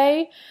this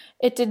way.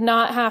 It did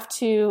not have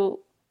to,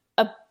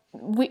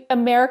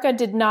 America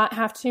did not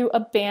have to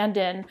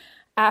abandon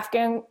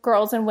Afghan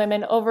girls and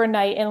women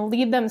overnight and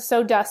leave them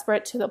so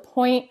desperate to the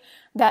point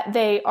that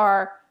they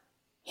are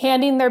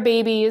handing their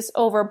babies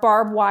over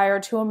barbed wire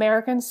to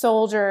American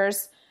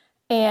soldiers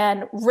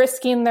and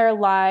risking their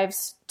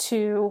lives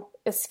to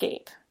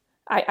escape.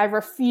 I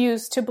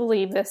refuse to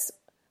believe this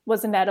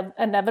was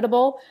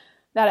inevitable,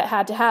 that it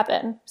had to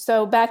happen.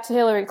 So back to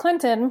Hillary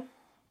Clinton,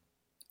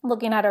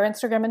 looking at her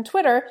Instagram and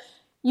Twitter,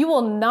 you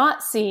will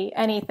not see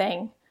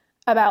anything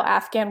about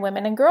Afghan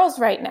women and girls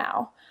right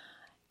now.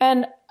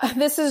 And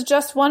this is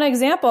just one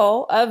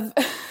example of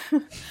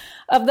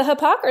of the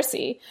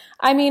hypocrisy.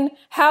 I mean,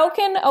 how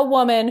can a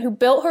woman who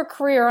built her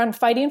career on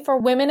fighting for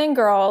women and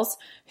girls,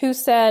 who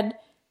said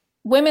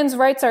women's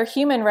rights are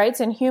human rights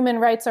and human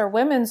rights are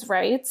women's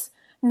rights,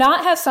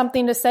 not have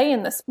something to say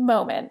in this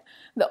moment?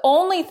 The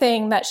only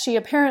thing that she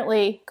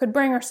apparently could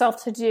bring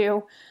herself to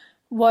do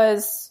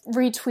was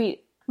retweet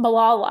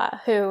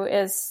Malala, who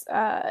is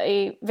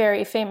a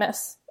very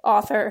famous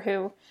author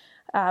who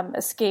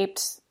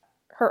escaped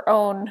her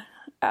own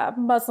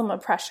Muslim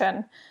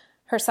oppression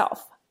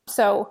herself.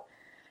 So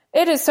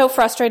it is so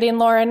frustrating,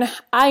 Lauren.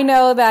 I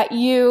know that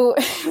you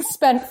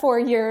spent 4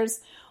 years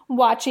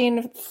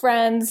watching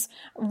friends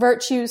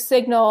virtue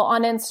signal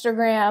on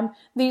Instagram,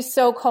 these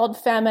so-called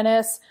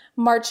feminists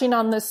marching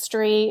on the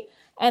street,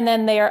 and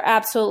then they are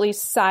absolutely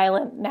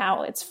silent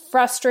now. It's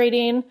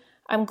frustrating.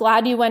 I'm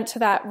glad you went to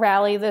that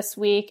rally this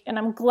week, and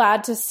I'm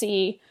glad to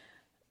see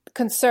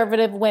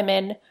conservative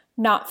women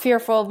not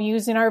fearful of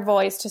using our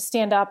voice to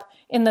stand up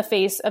in the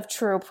face of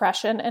true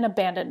oppression and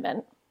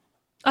abandonment.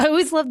 I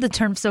always love the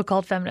term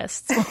so-called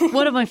feminists.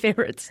 One of my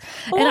favorites.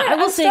 Well,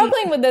 and I'm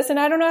struggling with this, and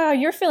I don't know how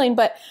you're feeling,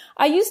 but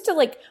I used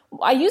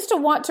to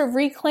want to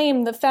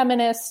reclaim the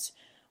feminist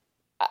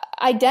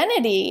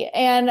identity,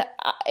 and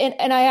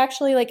I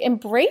actually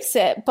embrace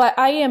it, but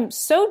I am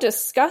so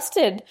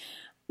disgusted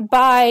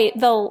by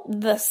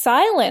the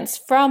silence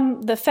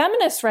from the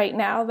feminists right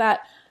now that,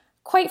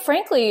 quite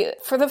frankly,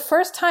 for the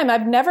first time,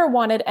 I've never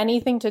wanted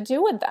anything to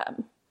do with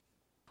them.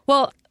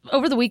 Well,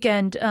 over the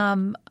weekend,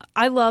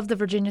 I love the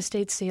Virginia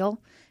State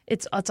Seal.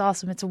 It's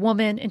awesome. It's a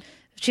woman, and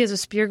she has a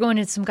spear going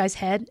into some guy's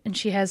head, and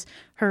she has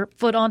her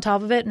foot on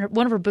top of it, and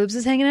one of her boobs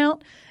is hanging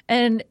out.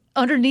 And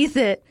underneath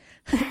it,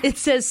 it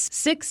says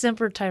 "Sic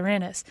Semper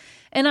Tyrannis."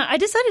 And I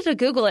decided to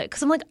Google it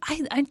because I'm like,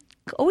 I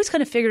always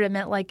kind of figured it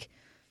meant like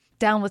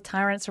down with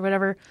tyrants or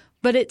whatever.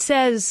 But it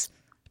says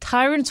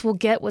tyrants will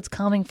get what's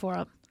coming for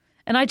them.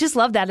 And I just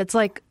love that. It's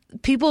like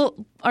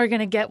people are going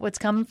to get what's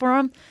coming for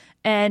them.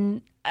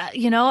 And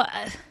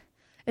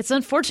it's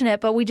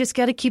unfortunate, but we just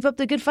got to keep up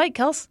the good fight,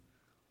 Kels.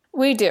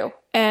 We do,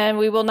 and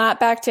we will not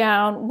back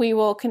down. We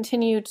will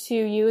continue to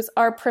use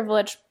our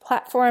privileged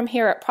platform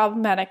here at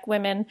Problematic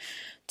Women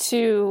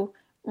to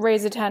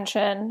raise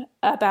attention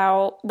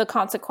about the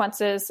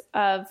consequences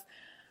of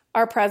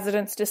our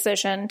president's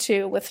decision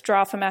to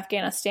withdraw from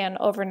Afghanistan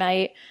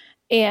overnight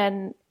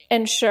and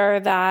ensure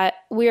that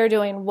we are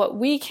doing what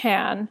we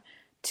can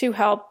to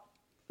help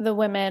the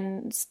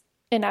women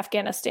in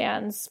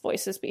Afghanistan's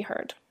voices be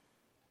heard.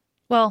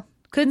 Well,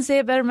 couldn't say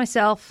it better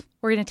myself.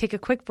 We're going to take a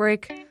quick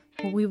break,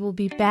 but we will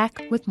be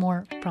back with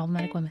more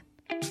Problematic Women.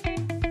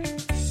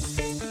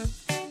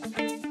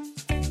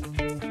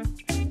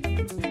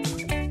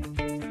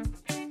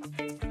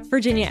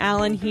 Virginia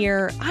Allen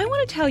here. I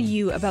want to tell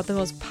you about the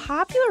most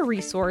popular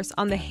resource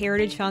on the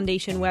Heritage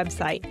Foundation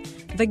website,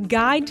 the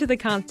Guide to the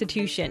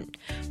Constitution.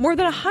 More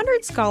than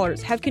 100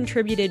 scholars have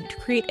contributed to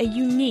create a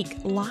unique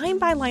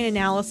line-by-line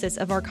analysis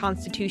of our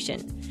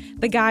Constitution.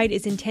 The guide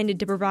is intended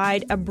to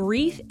provide a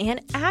brief and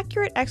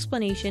accurate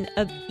explanation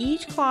of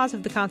each clause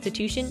of the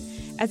Constitution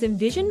as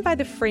envisioned by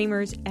the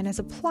framers and as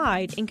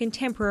applied in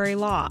contemporary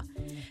law.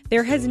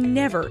 There has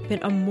never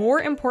been a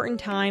more important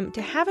time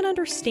to have an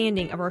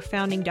understanding of our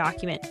founding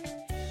document.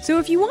 So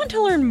if you want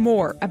to learn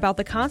more about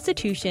the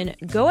Constitution,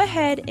 go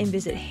ahead and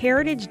visit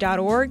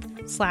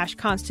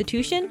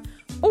heritage.org/Constitution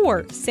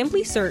or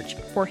simply search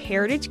for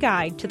Heritage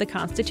Guide to the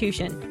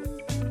Constitution.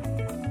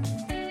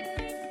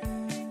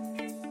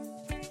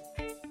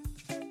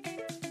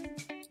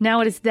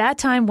 Now it is that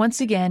time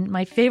once again,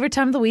 my favorite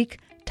time of the week,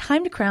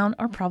 time to crown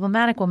our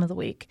Problematic Woman of the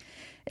Week.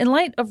 In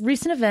light of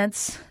recent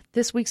events,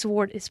 this week's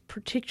award is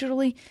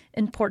particularly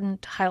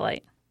important to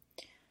highlight.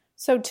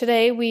 So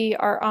today we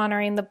are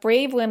honoring the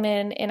brave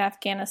women in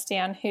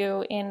Afghanistan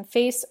who, in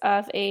face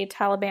of a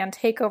Taliban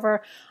takeover,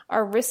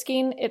 are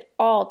risking it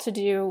all to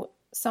do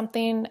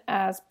something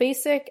as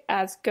basic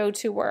as go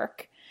to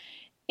work.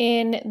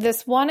 In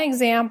this one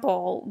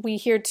example, we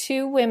hear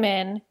two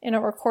women in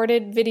a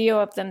recorded video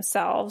of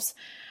themselves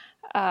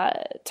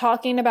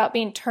talking about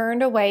being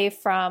turned away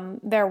from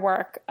their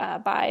work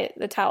by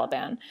the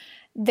Taliban.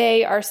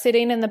 They are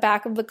sitting in the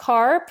back of the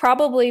car,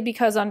 probably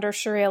because under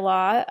Sharia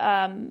law,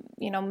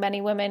 many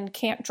women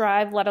can't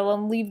drive, let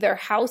alone leave their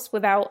house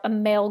without a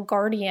male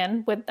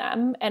guardian with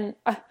them. And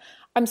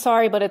I'm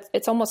sorry, but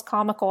it's almost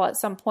comical at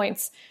some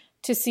points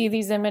to see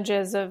these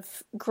images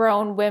of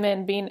grown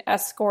women being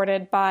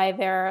escorted by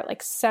their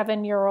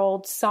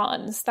 7-year-old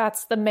sons.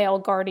 That's the male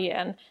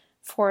guardian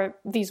for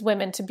these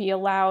women to be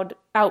allowed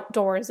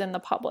outdoors in the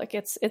public.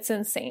 It's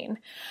insane.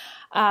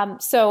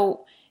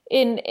 So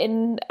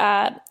in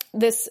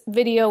this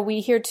video,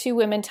 we hear two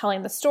women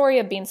telling the story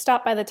of being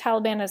stopped by the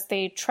Taliban as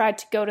they tried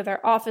to go to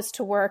their office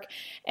to work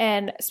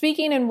and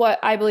speaking in what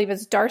I believe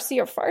is Darsi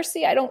or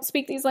Farsi. I don't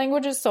speak these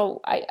languages, so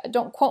I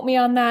don't quote me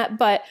on that,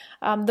 but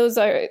those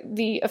are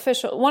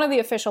one of the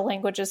official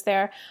languages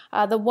there.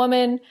 The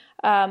woman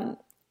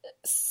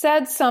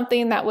said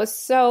something that was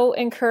so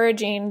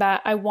encouraging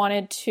that I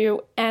wanted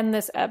to end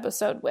this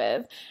episode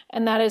with,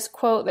 and that is,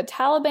 quote, "The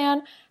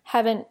Taliban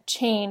haven't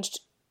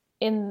changed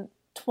in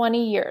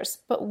 20 years,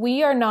 but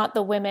we are not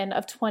the women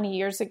of 20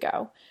 years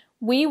ago.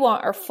 We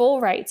want our full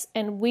rights,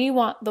 and we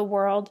want the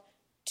world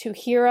to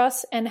hear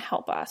us and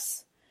help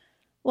us."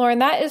 Lauren,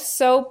 that is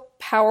so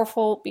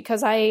powerful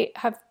because I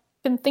have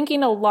been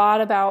thinking a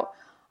lot about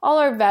all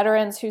our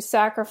veterans who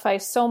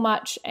sacrificed so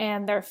much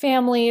and their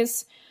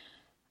families.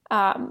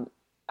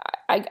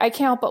 I I can't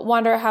help but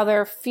wonder how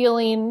they're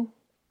feeling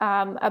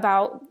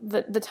about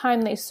the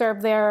time they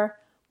served there,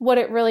 what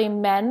it really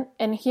meant.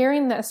 And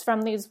hearing this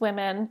from these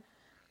women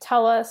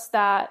tell us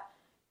that,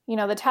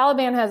 the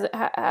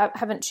Taliban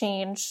haven't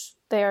changed.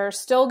 They're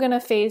still going to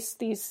face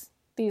these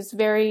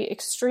very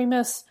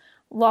extremist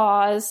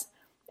laws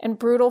and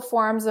brutal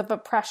forms of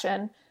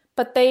oppression,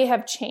 but they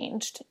have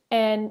changed.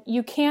 And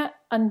you can't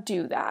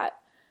undo that,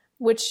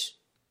 which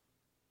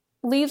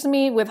leaves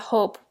me with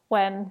hope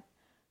when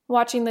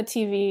watching the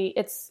TV,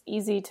 it's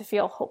easy to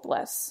feel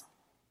hopeless.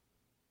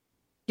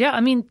 Yeah,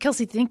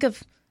 Kelsey, think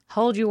of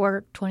how old you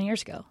were 20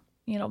 years ago.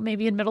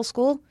 Maybe in middle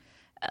school.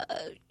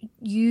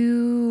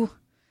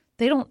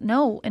 They don't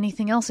know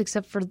anything else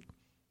except for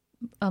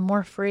a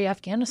more free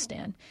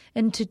Afghanistan.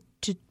 And to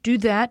do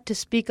that, to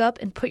speak up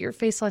and put your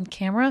face on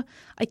camera,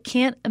 I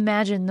can't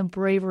imagine the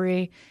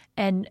bravery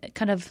and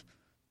kind of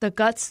the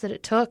guts that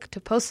it took to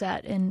post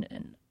that.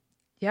 And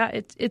yeah,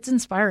 it's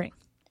inspiring.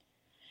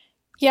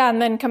 Yeah,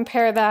 and then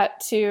compare that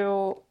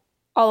to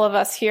all of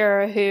us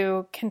here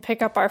who can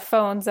pick up our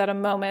phones at a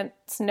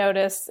moment's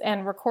notice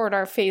and record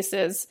our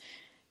faces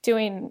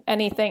doing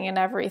anything and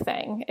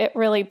everything. It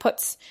really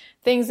puts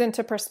things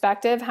into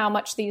perspective, how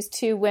much these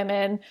two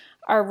women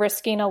are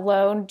risking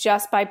alone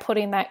just by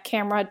putting that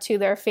camera to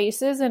their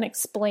faces and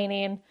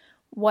explaining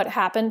what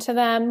happened to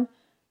them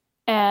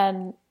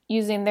and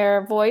using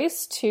their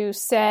voice to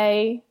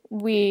say,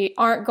 we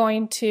aren't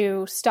going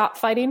to stop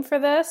fighting for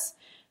this.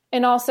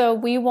 And also,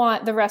 we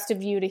want the rest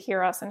of you to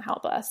hear us and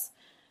help us.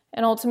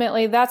 And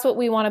ultimately, that's what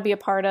we want to be a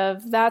part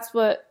of. That's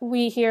what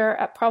we here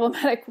at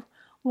Problematic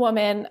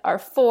Woman are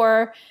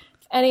for.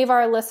 If any of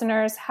our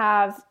listeners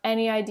have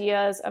any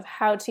ideas of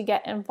how to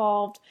get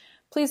involved,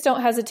 please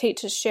don't hesitate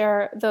to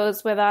share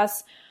those with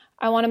us.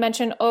 I want to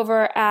mention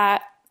over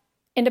at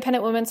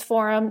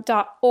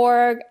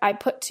independentwomensforum.org, I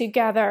put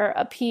together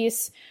a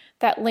piece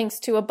that links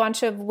to a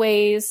bunch of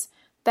ways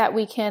that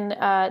we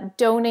can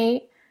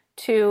donate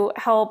to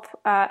help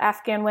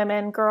Afghan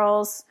women,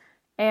 girls,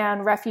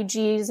 and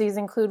refugees. These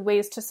include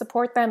ways to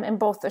support them in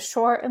both the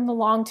short and the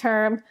long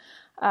term.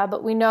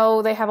 But we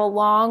know they have a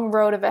long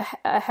road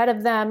ahead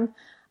of them,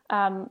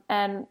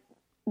 and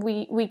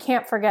we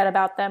can't forget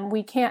about them.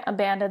 We can't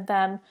abandon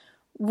them.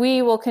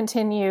 We will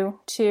continue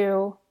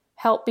to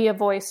help be a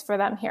voice for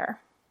them here.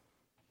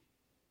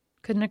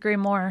 Couldn't agree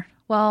more.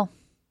 Well,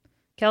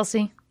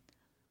 Kelsey,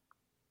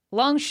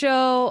 long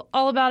show,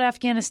 all about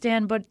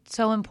Afghanistan, but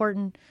so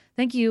important.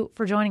 Thank you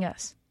for joining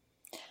us.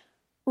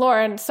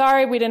 Lauren,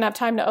 sorry we didn't have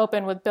time to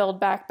open with Build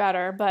Back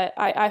Better, but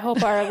I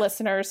hope our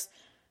listeners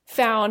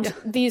found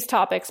these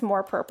topics more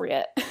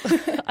appropriate.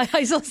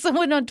 I saw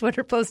someone on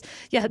Twitter post,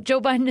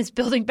 Joe Biden is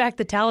building back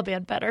the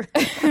Taliban better.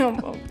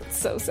 Oh, that's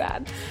so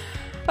sad.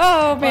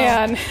 Oh,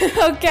 man.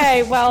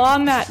 Okay, well,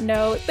 on that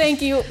note,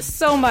 thank you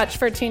so much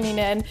for tuning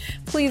in.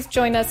 Please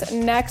join us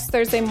next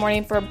Thursday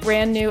morning for a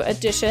brand new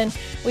edition.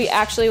 We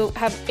actually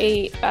have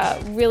a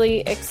really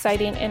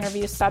exciting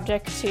interview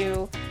subject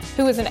who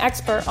is an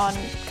expert on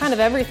kind of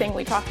everything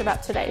we talked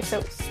about today.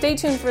 So stay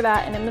tuned for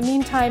that. And in the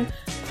meantime,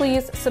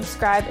 please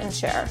subscribe and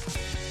share.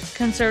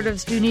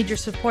 Conservatives do need your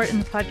support in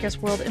the podcast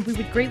world, and we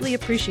would greatly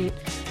appreciate a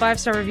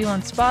 5-star review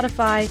on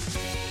Spotify,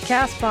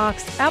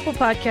 CastBox, Apple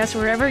Podcasts,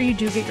 wherever you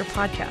do get your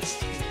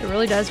podcasts. It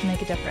really does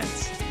make a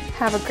difference.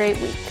 Have a great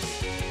week.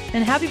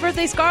 And happy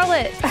birthday,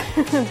 Scarlett!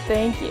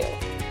 Thank you.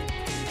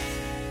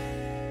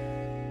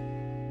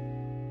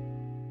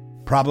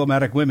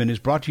 Problematic Women is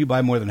brought to you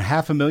by more than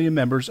 500,000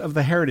 members of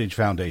the Heritage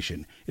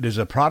Foundation. It is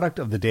a product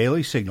of the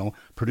Daily Signal,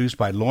 produced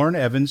by Lauren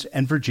Evans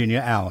and Virginia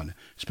Allen.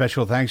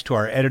 Special thanks to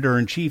our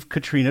editor-in-chief,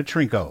 Katrina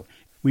Trinko.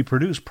 We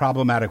produce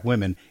Problematic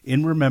Women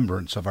in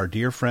remembrance of our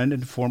dear friend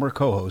and former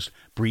co-host,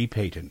 Bree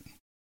Payton.